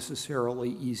not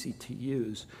necessarily easy to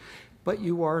use. But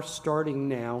you are starting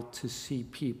now to see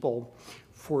people,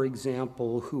 for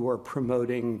example, who are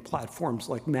promoting platforms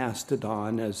like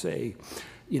Mastodon as a,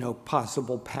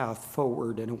 possible path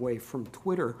forward and away from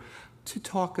Twitter, to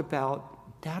talk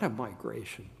about data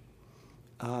migration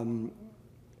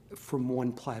from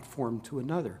one platform to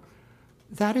another.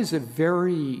 That is a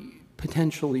very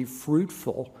potentially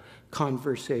fruitful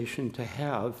conversation to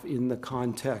have in the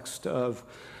context of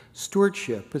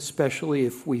stewardship, especially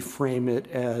if we frame it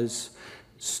as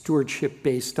stewardship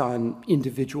based on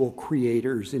individual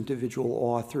creators, individual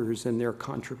authors, and their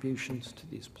contributions to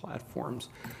these platforms.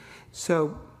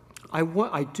 So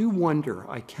I do wonder,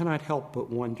 I cannot help but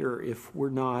wonder if we're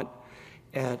not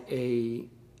at a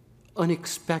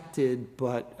unexpected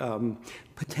but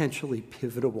potentially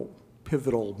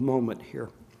pivotal moment here.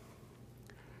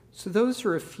 So those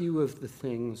are a few of the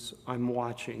things I'm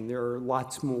watching. There are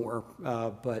lots more,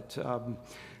 but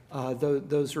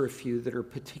those are a few that are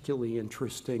particularly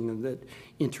interesting and that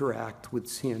interact with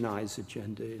CNI's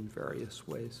agenda in various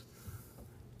ways.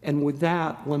 And with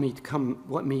that, let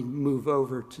me move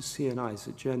over to CNI's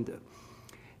agenda.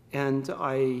 And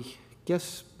I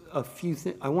guess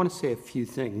I want to say a few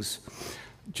things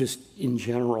just in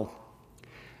general.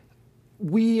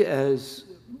 We, as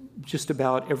just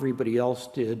about everybody else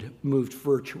did, moved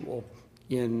virtual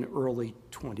in early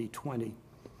 2020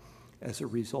 as a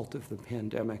result of the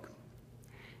pandemic.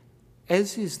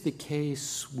 As is the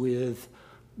case with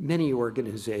many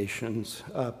organizations,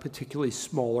 particularly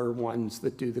smaller ones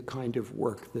that do the kind of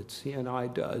work that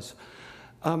CNI does,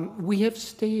 we have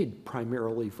stayed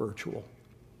primarily virtual.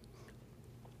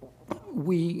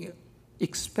 we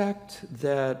expect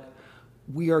that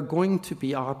we are going to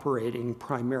be operating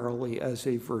primarily as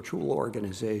a virtual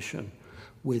organization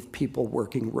with people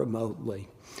working remotely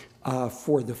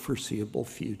for the foreseeable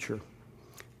future.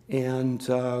 And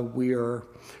we are,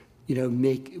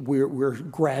 we're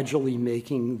gradually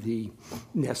making the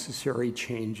necessary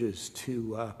changes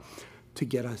to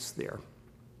get us there.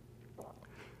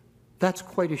 That's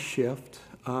quite a shift.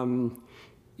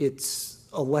 It's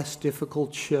a less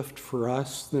difficult shift for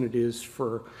us than it is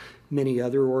for many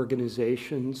other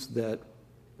organizations that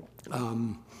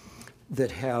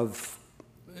have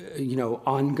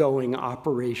ongoing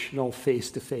operational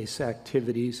face-to-face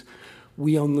activities.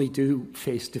 We only do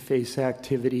face-to-face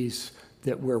activities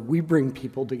where we bring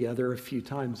people together a few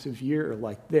times a year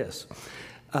like this.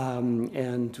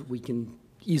 And we can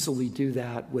easily do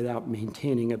that without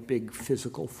maintaining a big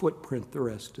physical footprint the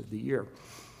rest of the year.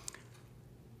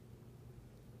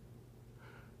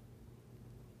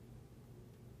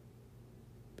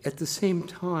 At the same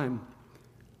time,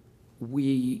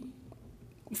 we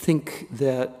think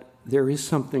that there is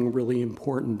something really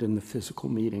important in the physical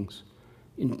meetings,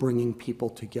 in bringing people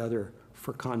together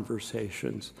for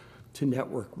conversations, to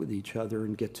network with each other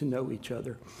and get to know each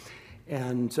other.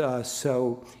 And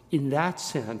so in that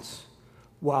sense,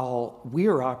 while we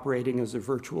are operating as a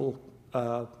virtual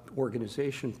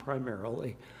organization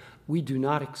primarily, we do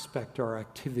not expect our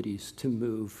activities to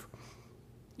move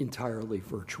entirely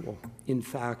virtual. In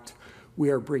fact,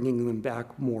 we are bringing them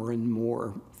back more and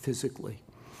more physically.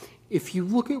 If you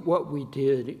look at what we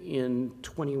did in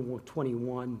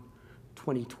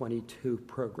 2021-2022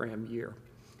 program year,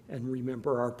 and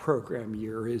remember our program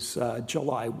year is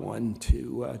July 1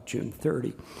 to June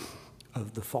 30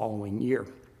 of the following year.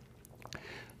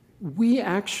 We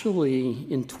actually,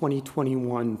 in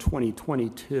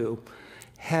 2021-2022,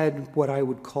 had what I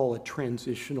would call a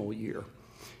transitional year.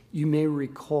 You may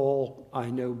recall, I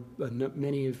know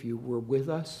many of you were with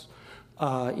us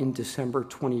in December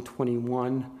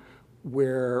 2021,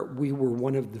 where we were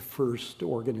one of the first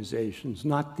organizations,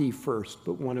 not the first,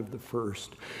 but one of the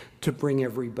first, to bring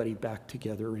everybody back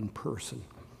together in person.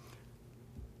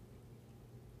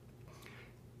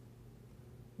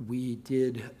 We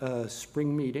did a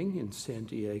spring meeting in San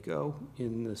Diego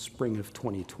in the spring of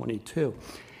 2022.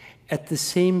 At the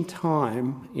same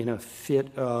time, in a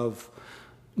fit of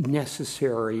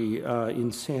necessary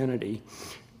insanity,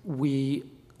 we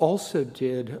also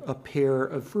did a pair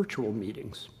of virtual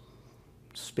meetings,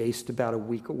 spaced about a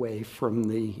week away from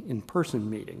the in-person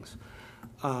meetings.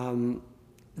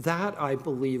 That, I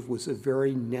believe, was a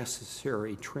very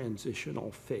necessary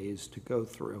transitional phase to go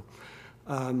through.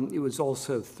 It was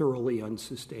also thoroughly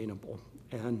unsustainable.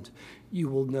 And you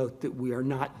will note that we are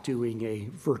not doing a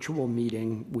virtual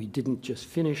meeting. We didn't just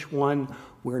finish one.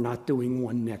 We're not doing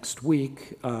one next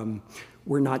week.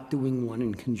 We're not doing one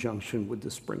in conjunction with the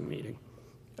spring meeting.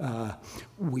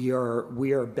 We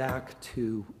are back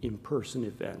to in-person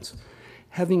events.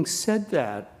 Having said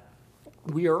that,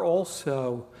 we are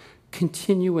also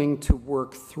continuing to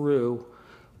work through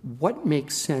what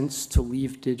makes sense to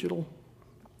leave digital,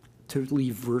 to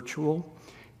leave virtual,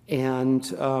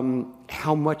 and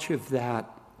how much of that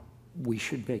we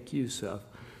should make use of.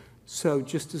 So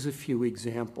just as a few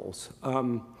examples,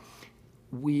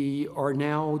 we are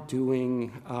now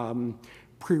doing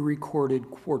pre-recorded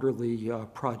quarterly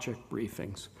project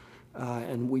briefings.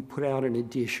 And we put out an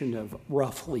edition of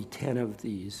roughly 10 of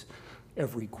these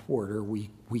every quarter. We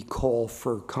call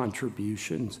for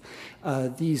contributions.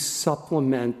 These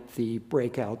supplement the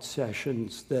breakout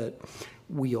sessions that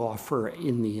we offer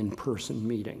in the in-person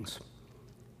meetings.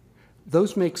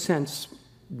 Those make sense,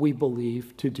 we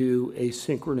believe, to do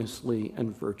asynchronously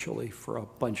and virtually for a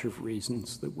bunch of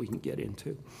reasons that we can get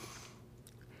into.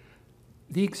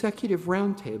 The executive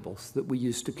roundtables that we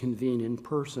used to convene in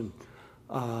person,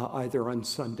 either on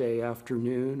Sunday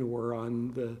afternoon or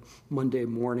on the Monday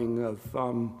morning of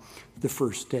the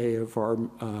first day of our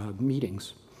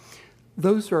meetings.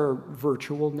 Those are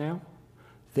virtual now.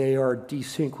 They are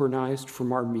desynchronized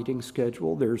from our meeting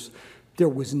schedule. There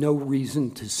was no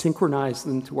reason to synchronize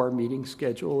them to our meeting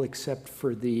schedule except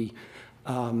for the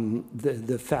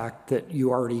fact that you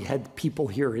already had people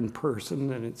here in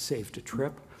person and it saved a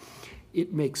trip.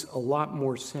 It makes a lot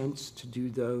more sense to do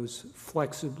those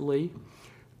flexibly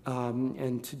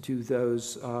and to do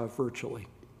those virtually.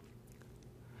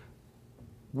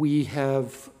 We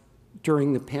have,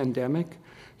 during the pandemic,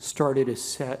 started a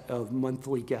set of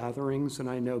monthly gatherings, and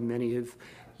I know many of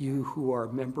you who are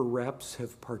member reps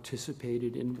have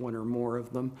participated in one or more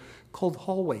of them, called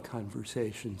hallway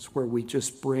conversations, where we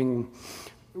just bring,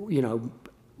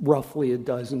 roughly a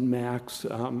dozen max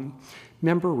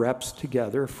member reps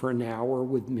together for an hour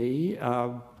with me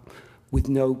with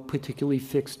no particularly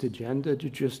fixed agenda to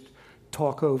just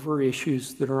talk over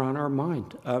issues that are on our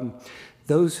mind.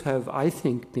 Those have, I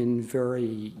think, been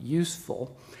very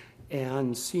useful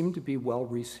and seem to be well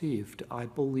received. I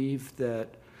believe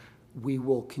that we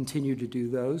will continue to do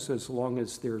those as long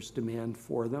as there's demand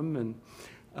for them, and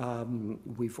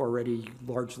we've already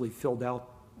largely filled out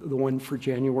the one for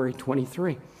January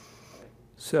 23.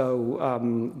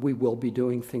 So we will be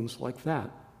doing things like that.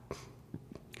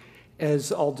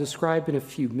 As I'll describe in a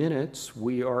few minutes,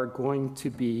 we are going to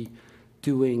be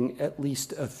doing at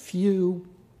least a few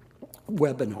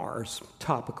webinars,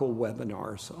 topical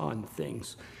webinars on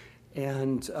things.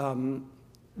 And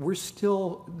we're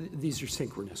still, these are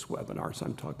synchronous webinars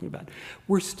I'm talking about.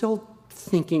 We're still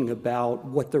thinking about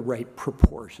what the right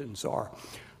proportions are.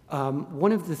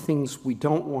 One of the things we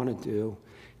don't want to do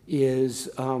is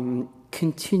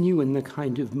continue in the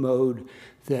kind of mode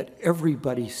that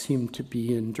everybody seemed to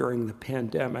be in during the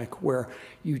pandemic, where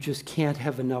you just can't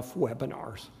have enough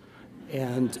webinars.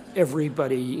 And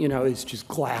everybody, you know, is just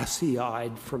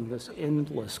glassy-eyed from this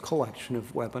endless collection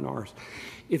of webinars.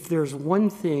 If there's one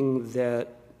thing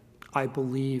that I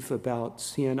believe about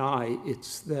CNI,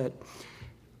 it's that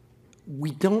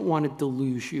we don't want to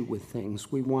deluge you with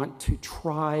things. We want to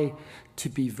try to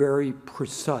be very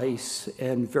precise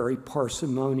and very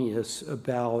parsimonious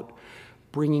about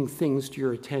bringing things to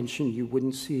your attention you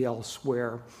wouldn't see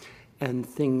elsewhere, and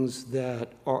things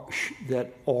that are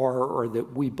or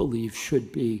that we believe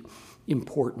should be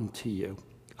important to you,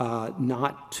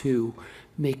 not to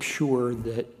make sure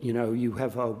that you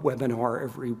have a webinar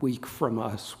every week from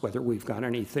us, whether we've got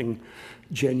anything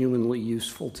genuinely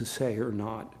useful to say or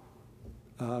not.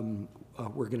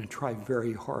 We're going to try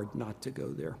very hard not to go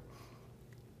there.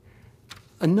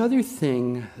 Another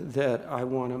thing that I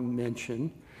want to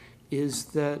mention is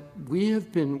that we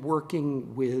have been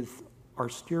working with our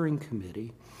steering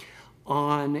committee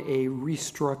on a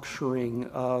restructuring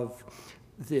of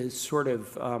this sort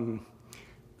of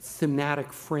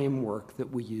thematic framework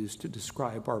that we use to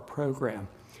describe our program.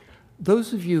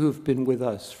 Those of you who've been with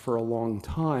us for a long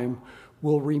time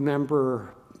will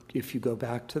remember, if you go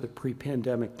back to the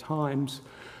pre-pandemic times,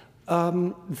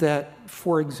 that,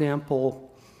 for example,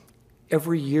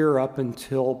 every year up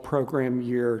until program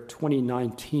year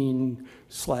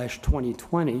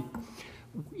 2019/2020,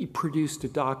 we produced a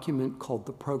document called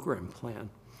the program plan.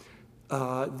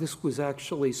 This was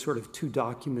actually sort of two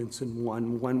documents in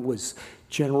one. One was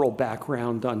general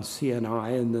background on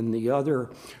CNI, and then the other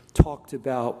talked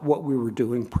about what we were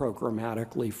doing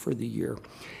programmatically for the year.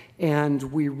 And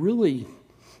we really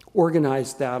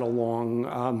organized that along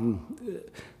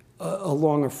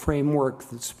a framework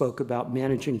that spoke about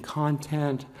managing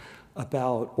content,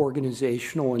 about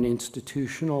organizational and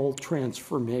institutional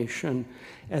transformation,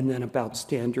 and then about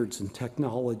standards and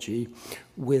technology,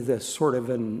 with a sort of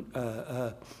an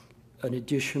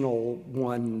additional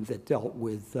one that dealt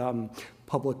with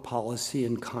public policy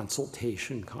and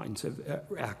consultation kinds of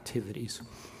activities.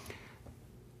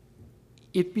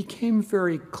 It became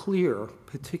very clear,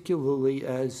 particularly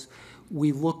as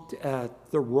we looked at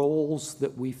the roles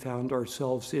that we found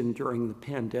ourselves in during the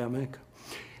pandemic,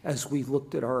 as we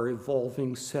looked at our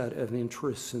evolving set of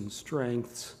interests and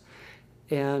strengths,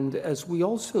 and as we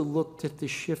also looked at the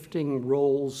shifting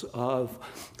roles of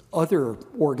other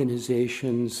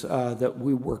organizations that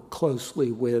we work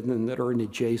closely with and that are in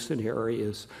adjacent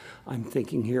areas. I'm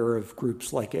thinking here of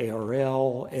groups like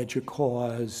ARL,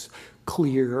 EDUCAUSE,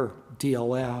 CLEAR,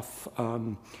 DLF,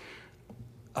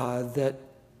 that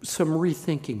some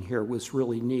rethinking here was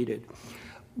really needed.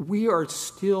 We are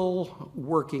still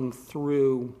working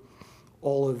through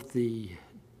all of the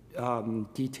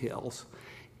details,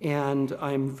 and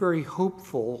I'm very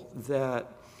hopeful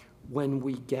that when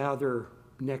we gather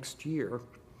next year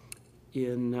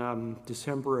in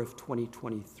December of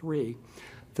 2023,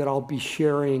 that I'll be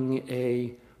sharing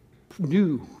a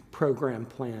new program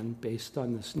plan based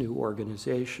on this new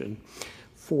organization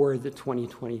for the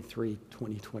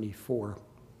 2023-2024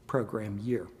 program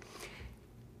year.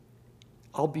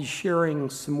 I'll be sharing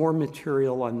some more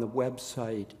material on the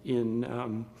website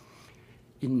in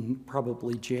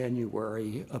probably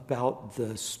January about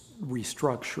this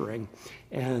restructuring,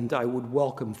 and I would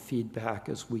welcome feedback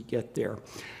as we get there.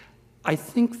 I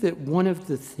think that one of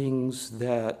the things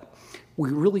that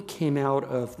we really came out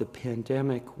of the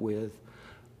pandemic with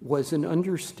was an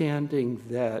understanding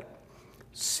that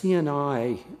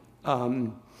CNI,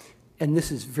 and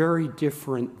this is very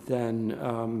different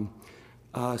than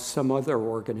some other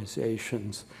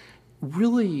organizations,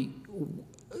 really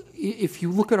if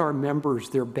you look at our members,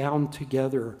 they're bound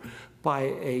together by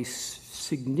a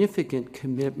significant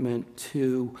commitment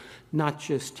to not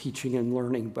just teaching and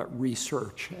learning, but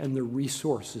research and the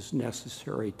resources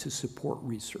necessary to support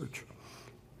research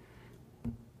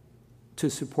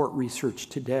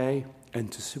today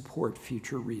and to support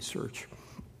future research.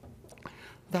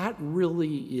 That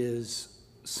really is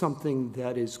something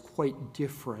that is quite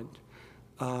different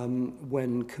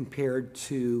when compared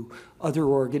to other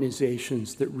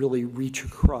organizations that really reach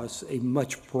across a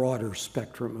much broader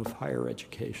spectrum of higher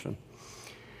education.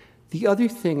 The other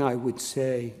thing I would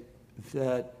say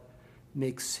that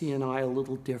makes CNI a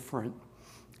little different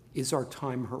is our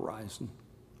time horizon.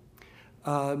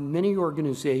 Many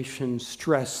organizations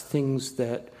stress things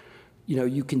that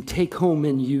you can take home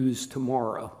and use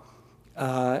tomorrow.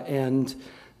 And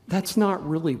that's not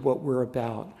really what we're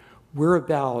about. We're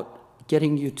about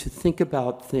getting you to think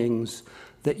about things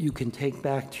that you can take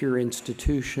back to your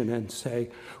institution and say,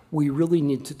 we really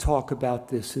need to talk about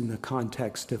this in the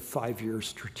context of 5-year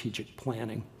strategic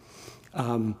planning.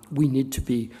 We need to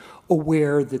be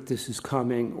aware that this is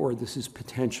coming or this is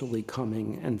potentially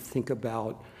coming and think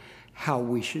about how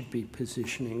we should be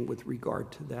positioning with regard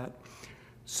to that.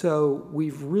 So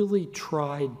we've really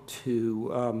tried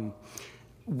to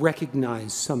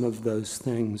recognize some of those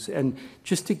things. And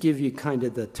just to give you kind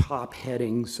of the top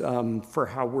headings for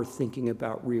how we're thinking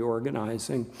about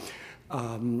reorganizing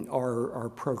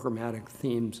our programmatic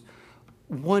themes.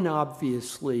 One,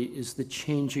 obviously, is the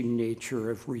changing nature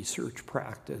of research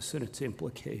practice and its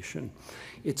implication.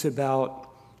 It's about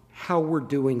how we're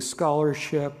doing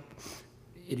scholarship.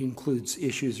 It includes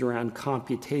issues around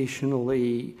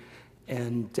computationally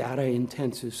and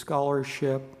data-intensive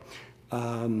scholarship,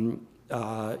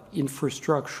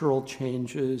 infrastructural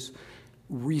changes,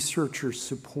 researcher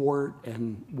support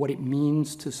and what it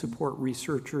means to support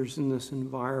researchers in this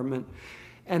environment.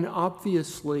 And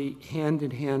obviously, hand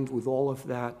in hand with all of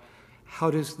that,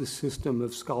 how does the system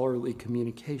of scholarly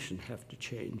communication have to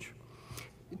change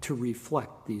to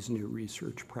reflect these new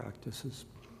research practices?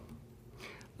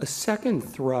 A second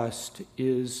thrust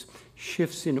is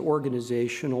shifts in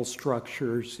organizational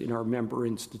structures in our member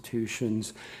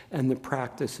institutions and the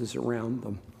practices around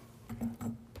them.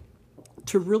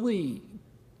 To really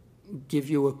give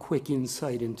you a quick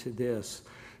insight into this,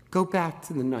 go back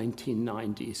to the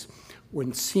 1990s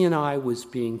when CNI was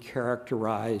being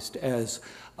characterized as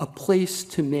a place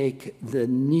to make the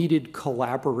needed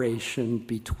collaboration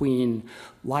between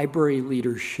library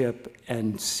leadership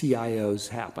and CIOs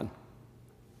happen.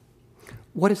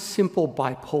 What a simple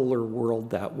bipolar world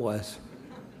that was.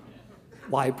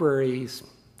 Libraries,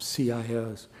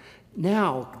 CIOs.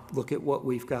 Now, look at what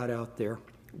we've got out there.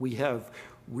 We have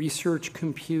research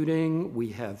computing, we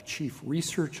have chief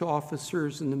research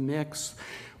officers in the mix,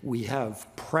 we have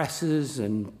presses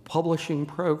and publishing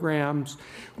programs,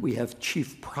 we have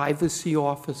chief privacy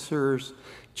officers,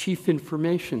 chief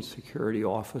information security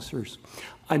officers.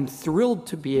 I'm thrilled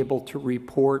to be able to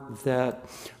report that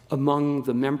among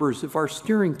the members of our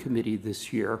steering committee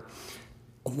this year,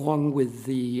 along with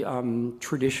the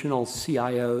traditional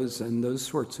CIOs and those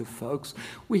sorts of folks,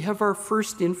 we have our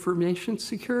first information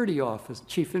security office,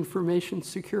 chief information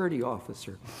security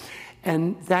officer.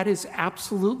 And that is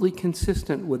absolutely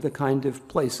consistent with the kind of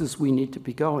places we need to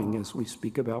be going as we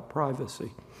speak about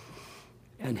privacy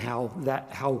and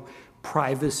how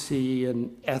privacy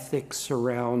and ethics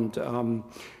around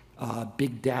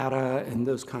big data and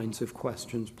those kinds of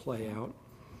questions play out.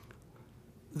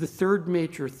 The third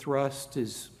major thrust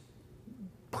is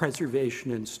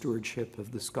preservation and stewardship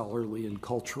of the scholarly and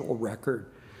cultural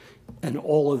record and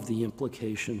all of the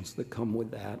implications that come with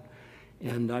that.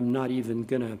 And I'm not even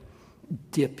going to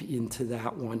dip into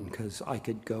that one because I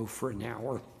could go for an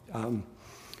hour.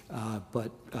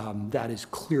 But that is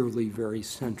clearly very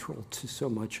central to so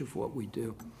much of what we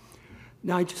do.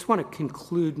 Now, I just want to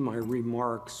conclude my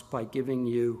remarks by giving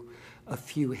you a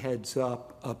few heads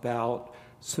up about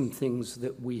some things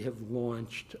that we have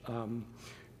launched. A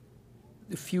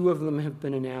few of them have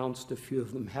been announced, a few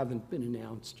of them haven't been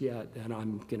announced yet, and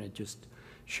I'm going to just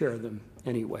share them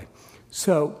anyway.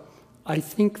 So I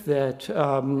think that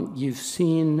you've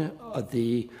seen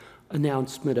the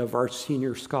announcement of our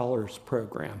Senior Scholars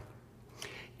Program.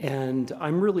 And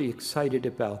I'm really excited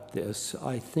about this.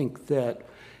 I think that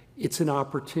it's an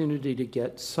opportunity to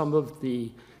get some of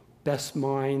the best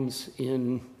minds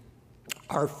in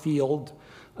our field,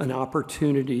 an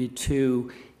opportunity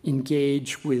to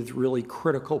engage with really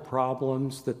critical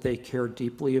problems that they care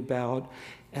deeply about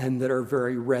and that are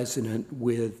very resonant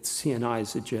with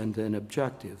CNI's agenda and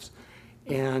objectives.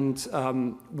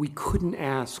 And we couldn't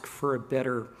ask for a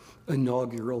better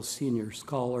inaugural senior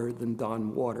scholar than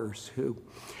Don Waters,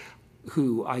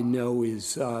 who I know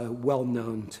is well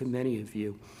known to many of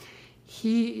you.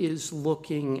 He is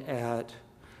looking at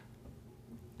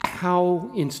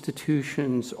how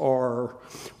institutions are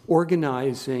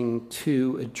organizing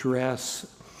to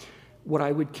address what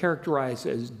I would characterize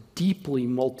as deeply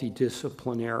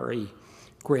multidisciplinary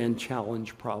grand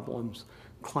challenge problems,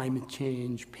 climate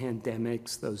change,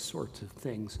 pandemics, those sorts of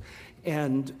things.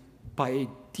 And by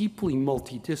deeply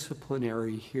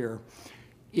multidisciplinary here,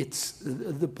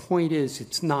 the point is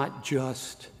it's not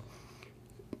just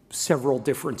several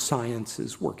different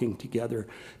sciences working together.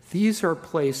 These are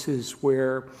places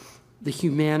where the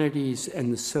humanities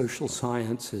and the social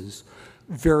sciences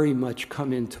very much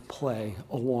come into play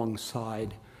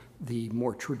alongside the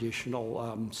more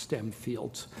traditional STEM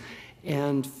fields.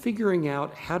 And figuring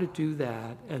out how to do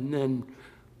that, and then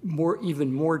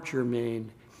even more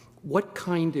germane, what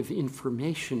kind of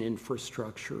information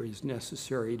infrastructure is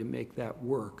necessary to make that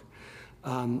work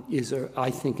is,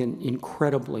 I think, an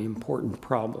incredibly important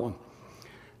problem.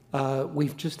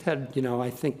 We've just had, I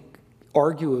think,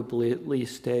 arguably at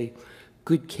least a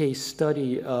good case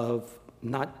study of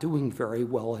not doing very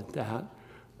well at that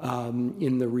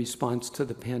in the response to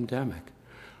the pandemic.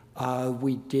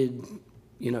 We did,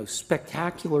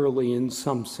 spectacularly in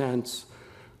some sense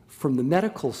from the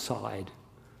medical side,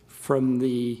 from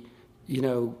the,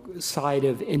 side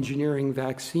of engineering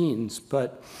vaccines,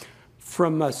 but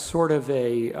from a sort of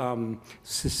a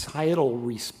societal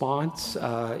response,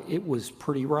 it was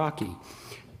pretty rocky.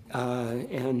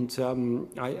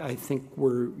 I think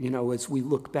we're, as we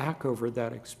look back over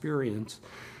that experience,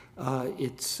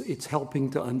 it's helping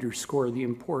to underscore the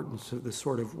importance of the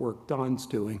sort of work Don's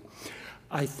doing.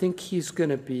 I think he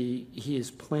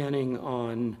is planning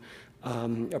on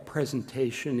a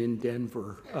presentation in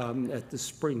Denver at the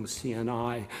spring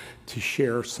CNI to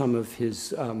share some of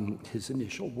his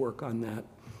initial work on that.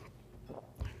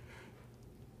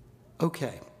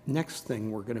 Okay, next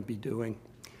thing we're going to be doing.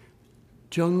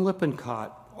 Joan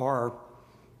Lippincott, our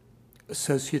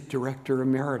Associate Director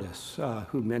Emeritus,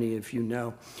 who many of you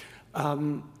know,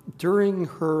 during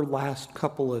her last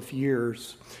couple of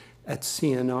years at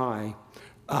CNI,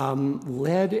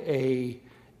 led a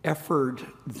effort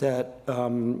that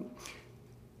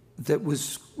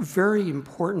was very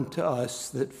important to us,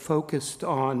 that focused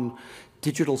on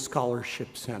digital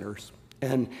scholarship centers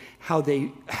and how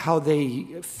they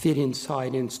fit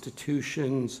inside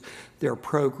institutions, their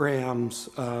programs,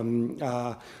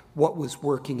 what was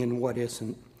working and what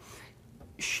isn't.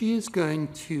 She is going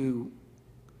to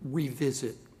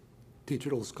revisit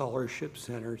digital scholarship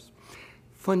centers,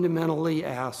 fundamentally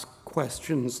ask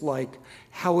questions like,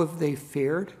 how have they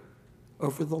fared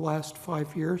over the last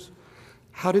 5 years?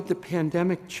 How did the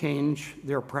pandemic change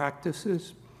their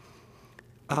practices?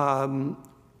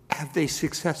 Have they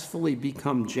successfully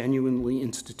become genuinely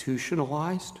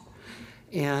institutionalized?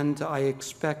 And I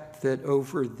expect that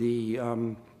over the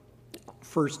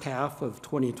first half of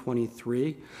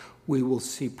 2023, we will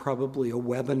see probably a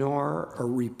webinar, a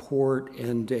report,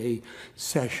 and a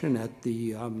session at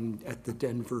the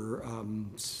Denver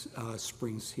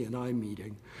Spring CNI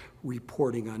meeting,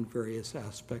 reporting on various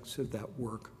aspects of that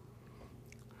work.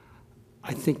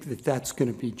 I think that that's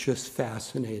going to be just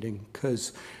fascinating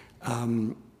because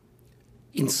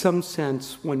in some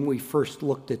sense, when we first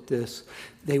looked at this,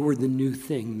 they were the new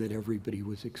thing that everybody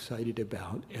was excited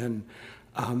about. And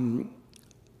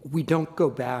we don't go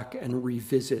back and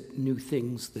revisit new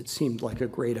things that seemed like a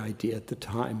great idea at the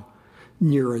time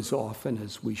near as often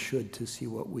as we should to see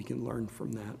what we can learn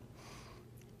from that.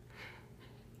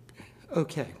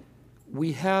 Okay,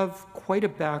 we have quite a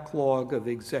backlog of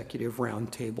executive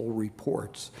roundtable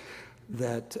reports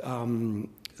that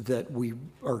we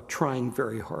are trying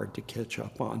very hard to catch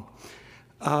up on.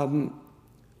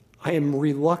 I am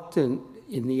reluctant,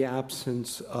 in the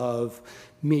absence of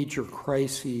major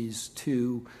crises,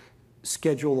 to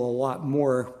schedule a lot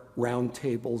more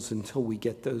roundtables until we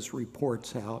get those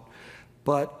reports out.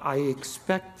 But I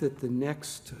expect that the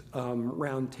next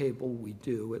roundtable we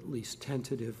do, at least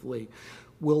tentatively,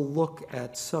 will look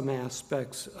at some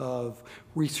aspects of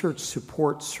research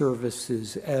support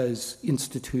services as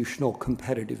institutional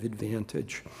competitive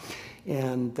advantage.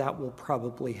 And that will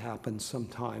probably happen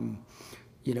sometime,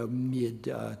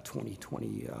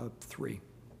 mid-2023.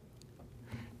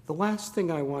 The last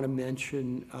thing I want to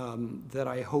mention that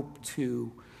I hope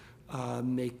to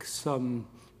make some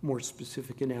more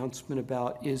specific announcement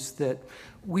about is that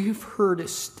we've heard a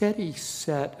steady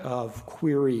set of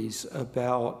queries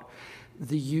about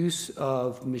the use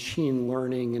of machine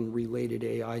learning and related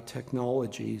AI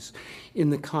technologies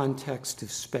in the context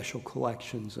of special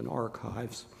collections and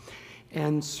archives.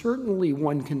 And certainly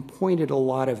one can point at a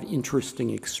lot of interesting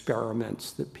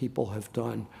experiments that people have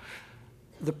done.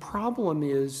 The problem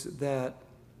is that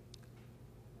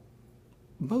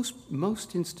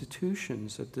most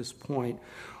institutions at this point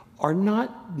are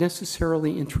not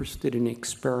necessarily interested in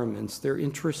experiments. They're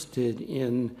interested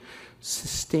in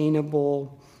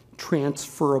sustainable,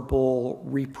 transferable,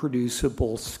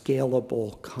 reproducible,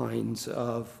 scalable kinds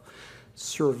of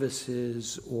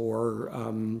services or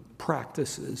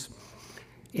practices.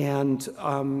 And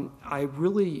I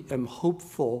really am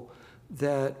hopeful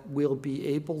that we'll be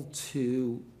able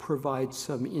to provide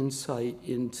some insight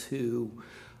into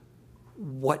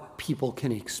what people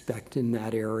can expect in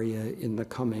that area in the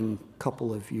coming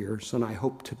couple of years. And I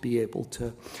hope to be able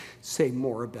to say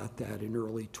more about that in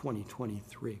early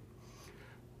 2023.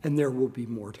 And there will be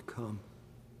more to come.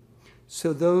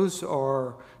 So those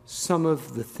are some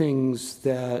of the things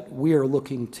that we are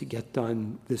looking to get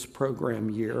done this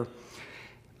program year.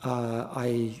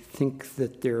 I think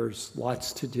that there's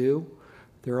lots to do.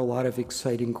 There are a lot of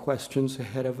exciting questions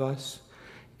ahead of us.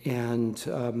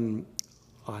 And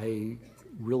I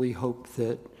really hope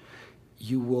that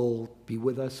you will be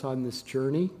with us on this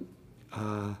journey.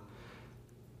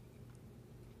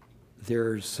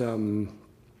 There's a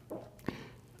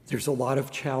lot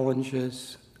of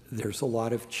challenges. There's a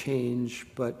lot of change,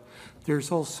 but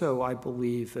there's also, I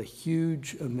believe, a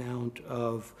huge amount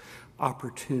of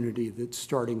opportunity that's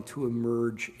starting to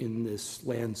emerge in this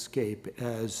landscape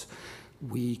as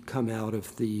we come out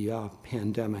of the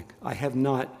pandemic. I have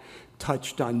not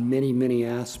touched on many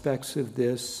aspects of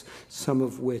this, some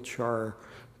of which are,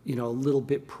 a little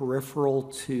bit peripheral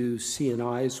to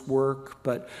CNI's work,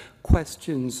 but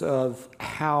questions of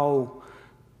how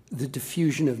the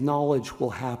diffusion of knowledge will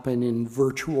happen in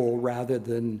virtual rather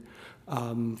than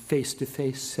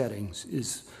face-to-face settings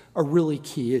is a really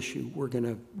key issue we're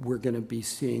gonna be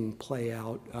seeing play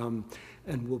out,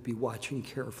 and we'll be watching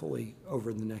carefully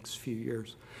over the next few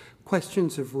years.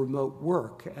 Questions of remote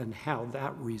work and how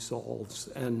that resolves,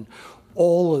 and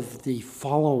all of the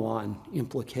follow-on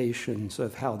implications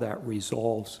of how that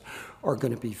resolves are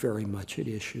going to be very much at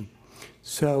issue.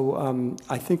 So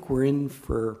I think we're in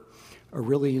for a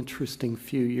really interesting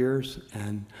few years,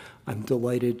 and I'm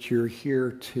delighted you're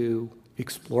here to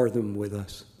explore them with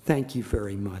us. Thank you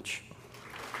very much.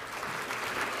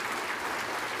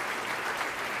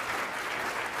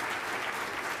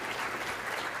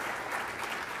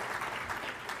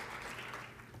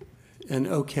 And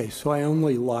okay, so I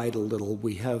only lied a little.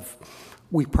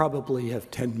 We probably have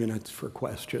 10 minutes for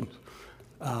questions.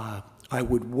 I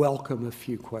would welcome a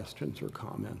few questions or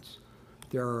comments.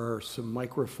 There are some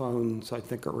microphones, I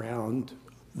think, around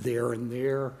there and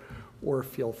there, or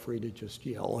feel free to just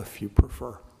yell if you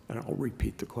prefer, and I'll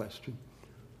repeat the question.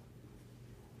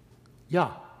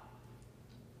 Yeah.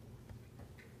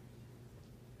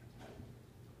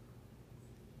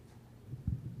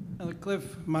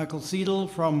 Cliff, Michael Siedel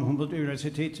from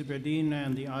Humboldt-Universität zu Berlin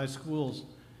and the iSchools.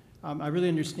 I really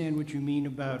understand what you mean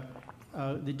about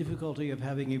the difficulty of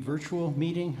having a virtual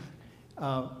meeting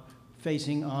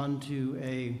facing on to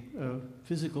a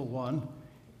physical one.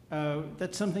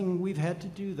 That's something we've had to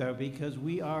do, though, because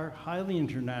we are highly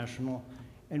international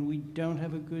and we don't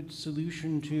have a good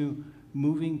solution to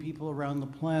moving people around the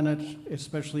planet,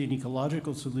 especially an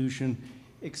ecological solution,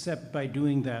 except by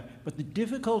doing that. But the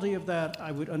difficulty of that,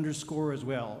 I would underscore as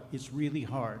well, it's really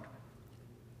hard.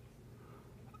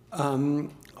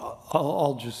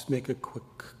 I'll just make a quick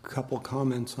couple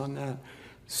comments on that.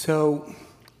 So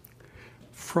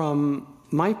from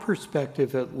my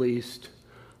perspective, at least,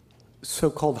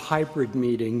 so-called hybrid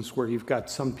meetings where you've got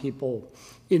some people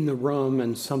in the room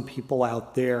and some people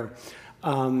out there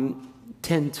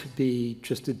tend to be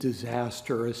just a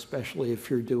disaster, especially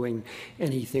if you're doing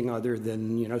anything other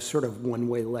than, sort of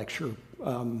one-way lecture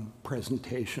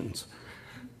presentations.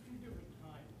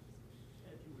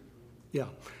 Yeah.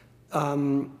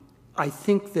 I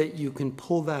think that you can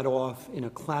pull that off in a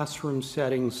classroom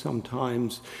setting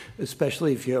sometimes,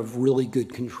 especially if you have really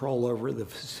good control over the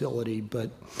facility, but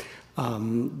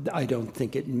I don't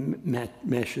think it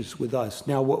meshes with us.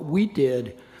 Now, what we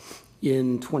did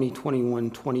in 2021,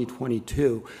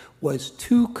 2022 was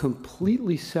two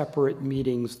completely separate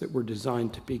meetings that were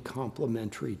designed to be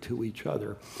complementary to each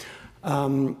other.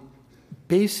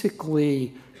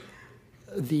 Basically,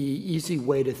 the easy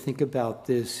way to think about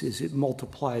this is it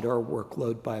multiplied our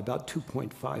workload by about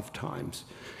 2.5 times.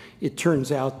 It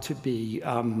turns out to be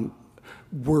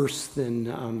worse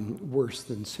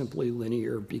than simply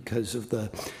linear because of the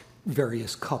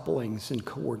various couplings and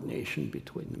coordination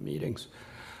between the meetings.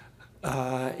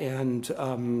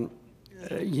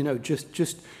 You know,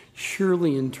 just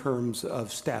surely in terms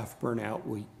of staff burnout,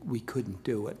 we couldn't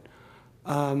do it.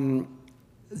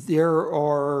 There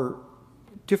are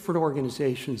different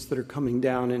organizations that are coming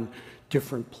down in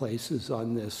different places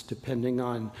on this, depending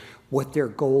on what their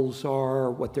goals are,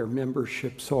 what their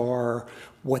memberships are,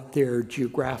 what their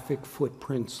geographic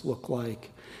footprints look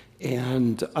like.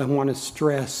 And I want to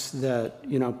stress that,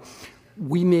 you know,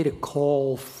 we made a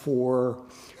call for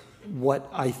what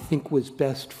I think was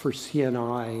best for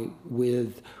CNI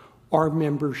with our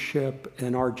membership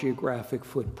and our geographic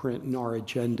footprint and our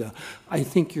agenda. I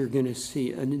think you're going to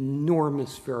see an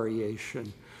enormous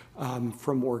variation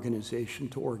from organization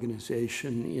to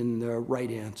organization in the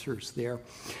right answers there.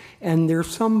 And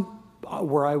there's some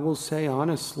where I will say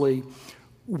honestly,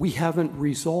 we haven't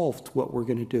resolved what we're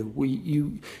going to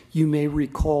do. You may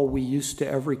recall we used to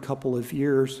every couple of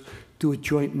years do a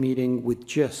joint meeting with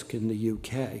JISC in the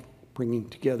UK, bringing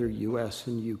together US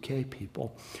and UK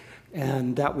people.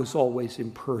 And that was always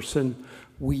in person.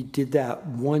 We did that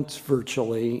once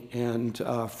virtually, and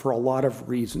for a lot of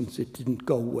reasons, it didn't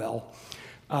go well.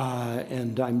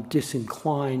 And I'm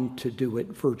disinclined to do it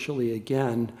virtually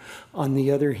again. On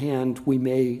the other hand, we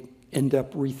may end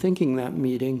up rethinking that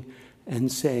meeting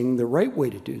and saying the right way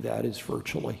to do that is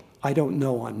virtually. I don't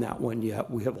know on that one yet.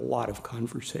 We have a lot of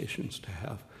conversations to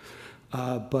have.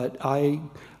 But I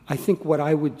think what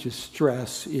I would just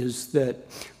stress is that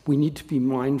we need to be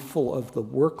mindful of the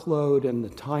workload and the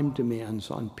time demands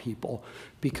on people,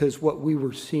 because what we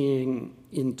were seeing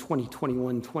in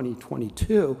 2021,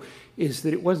 2022 is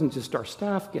that it wasn't just our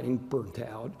staff getting burnt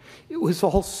out, it was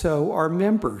also our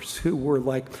members who were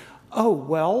like, oh,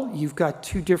 well, you've got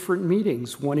two different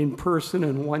meetings, one in person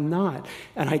and one not,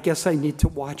 and I guess I need to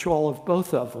watch all of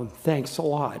both of them. Thanks a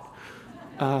lot.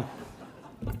 Bob.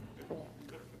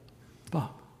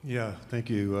 Yeah, thank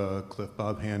you, Cliff.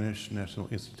 Bob Hanisch, National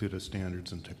Institute of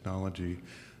Standards and Technology.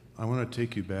 I want to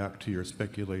take you back to your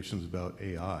speculations about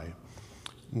AI.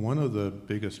 One of the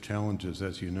biggest challenges,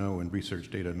 as you know, in research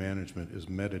data management is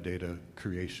metadata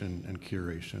creation and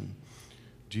curation.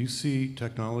 Do you see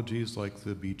technologies like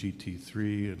the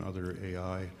BGT3 and other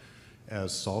AI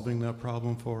as solving that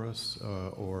problem for us,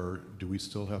 or do we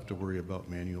still have to worry about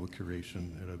manual curation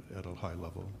at a high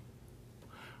level?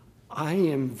 I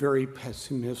am very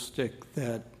pessimistic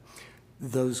that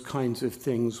those kinds of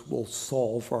things will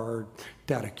solve our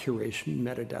data curation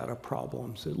metadata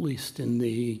problems, at least in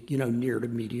the near to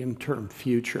medium term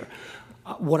future.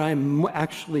 What I'm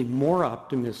actually more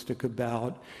optimistic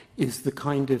about is the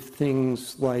kind of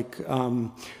things like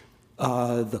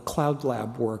the Cloud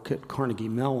Lab work at Carnegie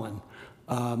Mellon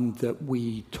that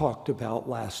we talked about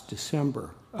last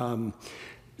December.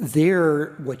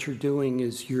 There, what you're doing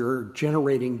is you're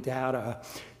generating data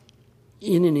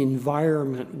in an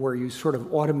environment where you sort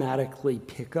of automatically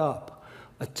pick up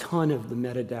a ton of the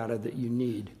metadata that you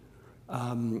need.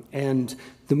 And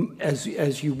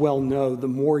as you well know, the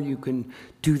more you can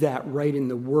do that right in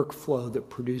the workflow that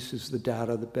produces the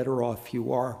data, the better off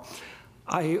you are.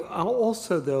 I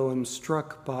also, though, am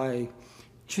struck by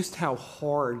just how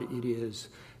hard it is.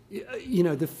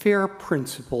 The FAIR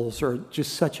principles are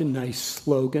just such a nice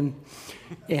slogan,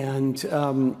 and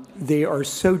they are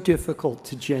so difficult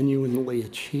to genuinely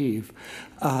achieve.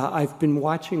 I've been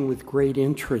watching with great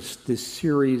interest this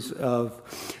series of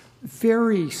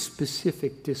very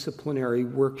specific disciplinary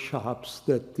workshops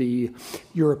that the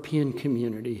European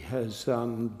community has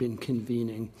been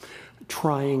convening,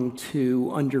 trying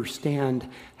to understand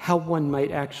how one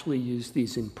might actually use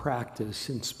these in practice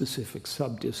in specific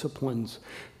subdisciplines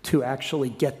to actually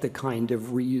get the kind of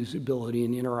reusability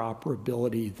and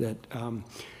interoperability that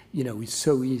is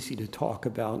so easy to talk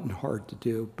about and hard to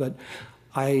do. But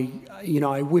I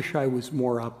wish I was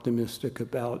more optimistic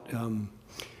about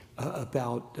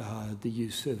the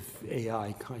use of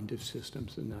AI kind of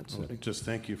systems in that setting. Just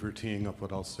thank you for teeing up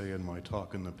what I'll say in my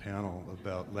talk in the panel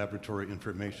about laboratory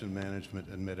information management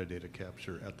and metadata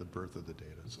capture at the birth of the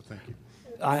data. So thank you.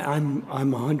 I'm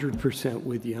 100%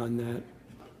 with you on that.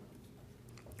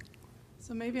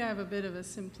 So maybe I have a bit of a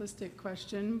simplistic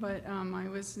question, but I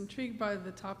was intrigued by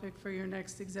the topic for your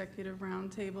next executive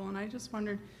roundtable, and I just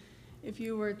wondered if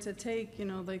you were to take,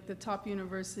 like the top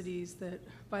universities that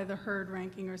by the herd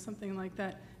ranking or something like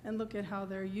that, and look at how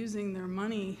they're using their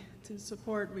money to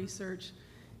support research,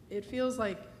 it feels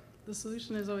like the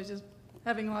solution is always just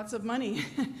having lots of money,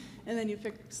 and then you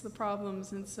fix the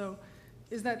problems. And so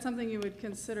is that something you would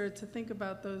consider to think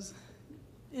about those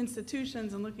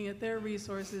institutions and looking at their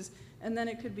resources? And then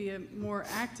it could be a more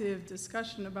active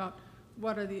discussion about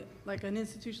what are the, like an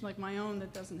institution like my own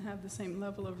that doesn't have the same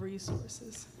level of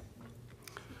resources?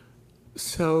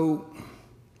 So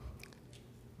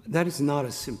that is not a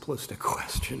simplistic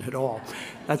question at all.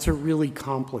 That's a really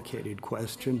complicated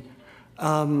question.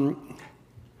 I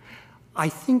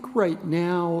think right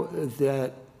now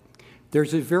that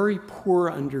there's a very poor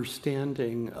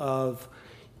understanding of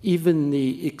even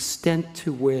the extent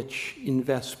to which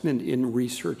investment in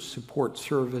research support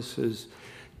services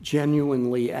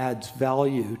genuinely adds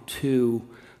value to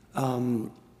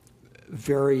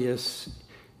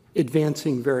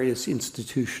advancing various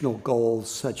institutional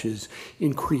goals, such as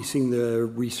increasing the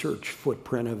research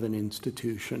footprint of an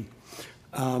institution,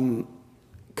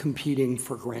 competing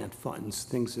for grant funds,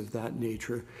 things of that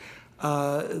nature.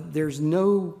 There's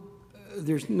no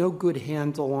good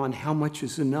handle on how much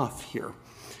is enough here.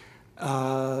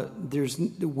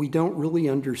 We don't really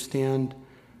understand,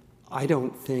 I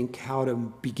don't think, how to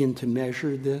begin to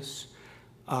measure this,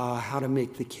 how to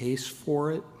make the case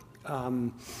for it,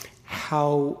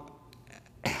 how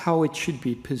it should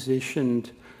be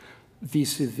positioned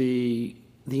vis-a-vis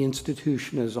the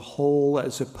institution as a whole,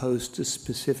 as opposed to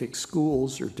specific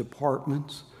schools or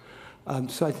departments.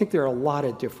 So I think there are a lot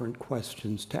of different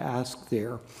questions to ask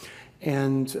there.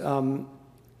 And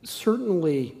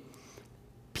certainly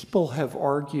people have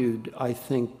argued, I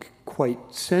think, quite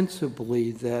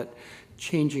sensibly that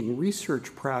changing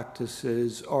research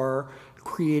practices are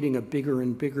creating a bigger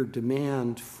and bigger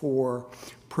demand for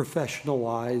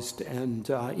professionalized and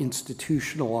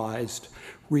institutionalized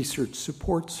research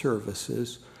support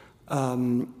services.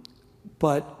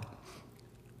 But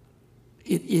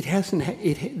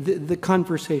the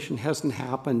conversation hasn't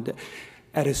happened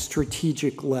at a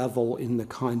strategic level in the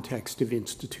context of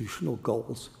institutional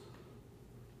goals.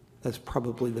 That's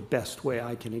probably the best way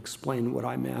I can explain what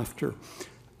I'm after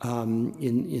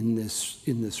in this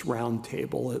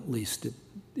roundtable, at least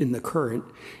in the current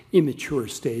immature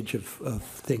stage of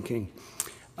thinking.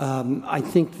 I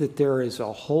think that there is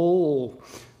a whole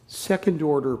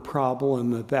second-order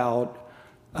problem about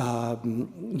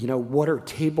what are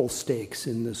table stakes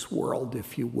in this world,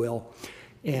 if you will,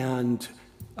 and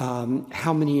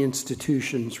how many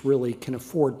institutions really can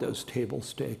afford those table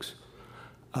stakes.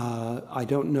 I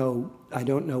don't know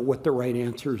what the right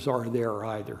answers are there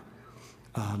either,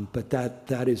 but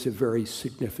that is a very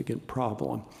significant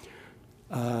problem,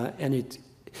 and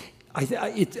I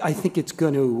think it's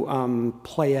going to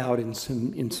play out in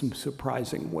some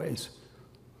surprising ways.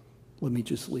 Let me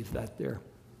just leave that there.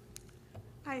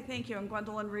 Hi, thank you. I'm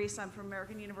Gwendolyn Reese. I'm from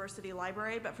American University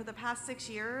Library, but for the past 6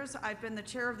 years, I've been the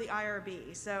chair of the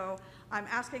IRB. So I'm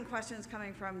asking questions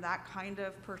coming from that kind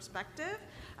of perspective.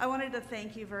 I wanted to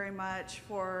thank you very much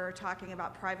for talking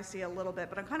about privacy a little bit,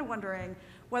 but I'm kind of wondering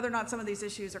whether or not some of these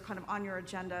issues are kind of on your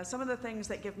agenda. Some of the things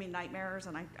that give me nightmares,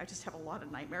 and I just have a lot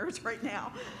of nightmares right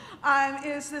now,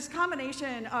 is this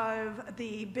combination of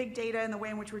the big data and the way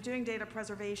in which we're doing data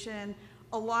preservation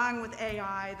along with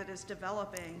AI that is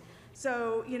developing.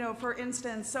 So, for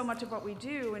instance, so much of what we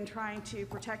do in trying to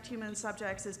protect human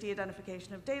subjects is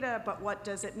de-identification of data, but what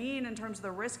does it mean in terms of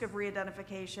the risk of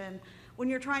re-identification when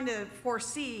you're trying to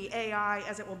foresee AI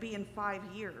as it will be in 5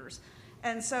 years?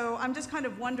 And so I'm just kind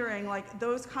of wondering, like,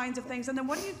 those kinds of things. And then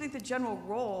what do you think the general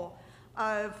role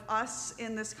of us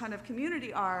in this kind of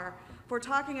community are for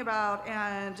talking about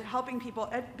and helping people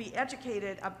be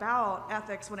educated about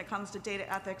ethics when it comes to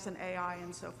data ethics and AI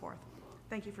and so forth?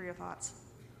 Thank you for your thoughts.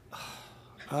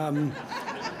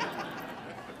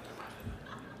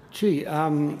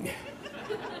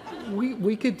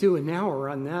 We could do an hour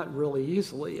on that really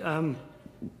easily. Let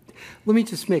me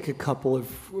just make a couple of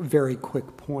very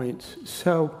quick points.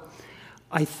 So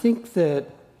I think that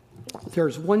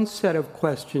there's one set of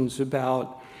questions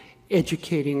about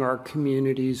educating our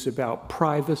communities about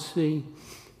privacy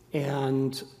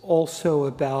and also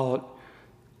about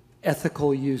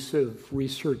ethical use of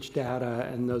research data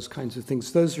and those kinds of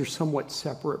things. Those are somewhat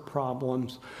separate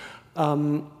problems.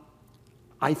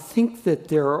 I think that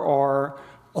there are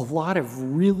a lot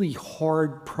of really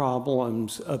hard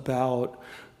problems about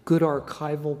good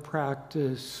archival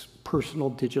practice, personal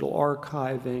digital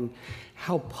archiving,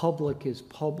 how public is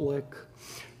public,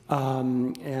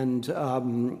 and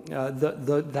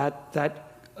that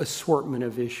assortment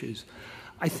of issues.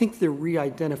 I think the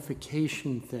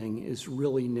re-identification thing is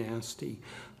really nasty.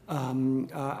 I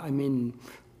mean,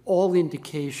 all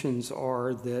indications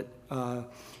are that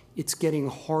it's getting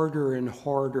harder and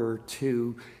harder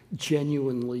to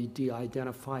genuinely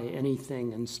de-identify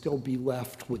anything and still be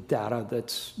left with data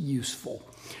that's useful.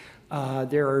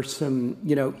 There are some,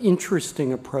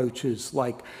 interesting approaches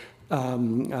like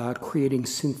creating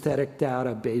synthetic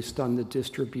data based on the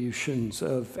distributions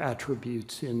of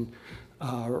attributes in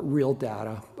real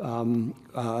data,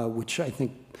 which I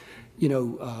think,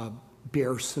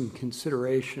 bears some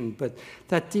consideration. But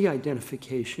that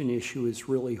de-identification issue is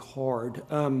really hard.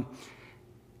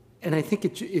 And I think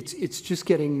it's just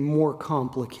getting more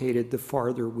complicated the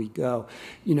farther we go.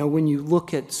 When you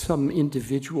look at some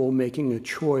individual making a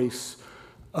choice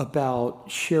about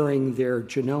sharing their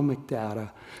genomic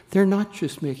data, they're not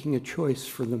just making a choice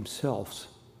for themselves.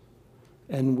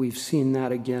 And we've seen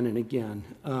that again and again.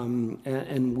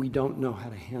 And we don't know how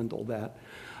to handle that.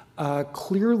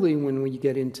 Clearly, when we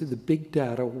get into the big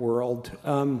data world,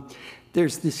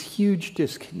 there's this huge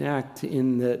disconnect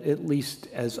in that, at least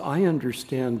as I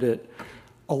understand it,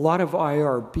 a lot of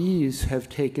IRBs have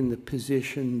taken the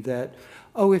position that,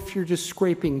 if you're just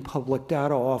scraping public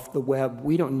data off the web,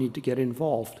 we don't need to get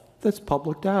involved. That's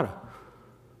public data.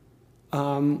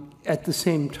 At the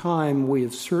same time, we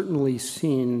have certainly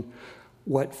seen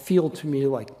what feel to me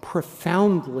like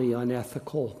profoundly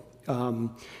unethical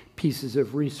pieces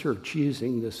of research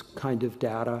using this kind of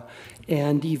data,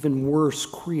 and even worse,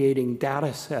 creating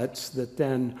data sets that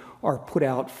then are put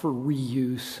out for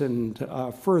reuse and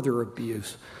further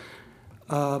abuse.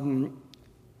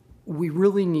 We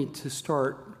really need to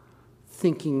start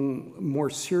thinking more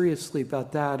seriously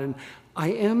about that, and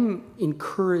I am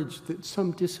encouraged that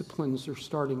some disciplines are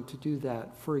starting to do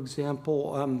that. For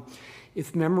example,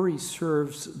 if memory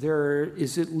serves, there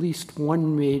is at least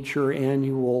one major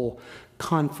annual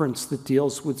conference that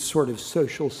deals with sort of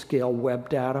social scale web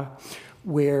data,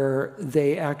 where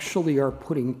they actually are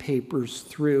putting papers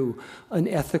through an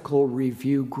ethical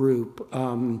review group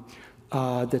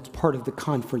that's part of the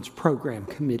conference program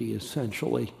committee,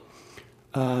 essentially.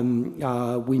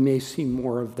 We may see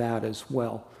more of that as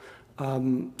well.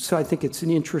 So I think it's an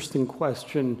interesting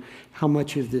question, how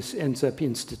much of this ends up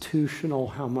institutional,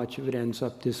 how much of it ends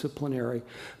up disciplinary.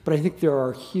 But I think there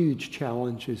are huge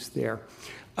challenges there.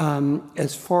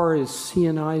 As far as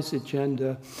CNI's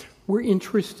agenda, we're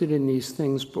interested in these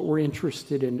things, but we're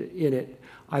interested in it,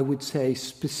 I would say,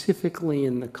 specifically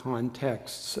in the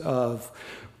contexts of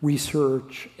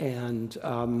research and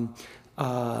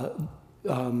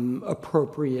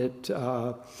appropriate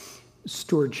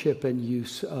stewardship and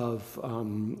use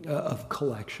of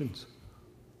collections.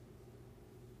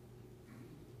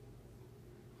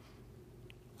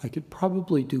 I could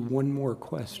probably do one more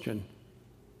question.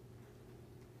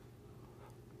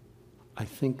 I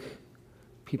think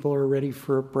people are ready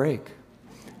for a break.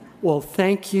 Well,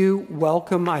 thank you.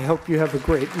 Welcome. I hope you have a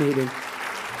great meeting.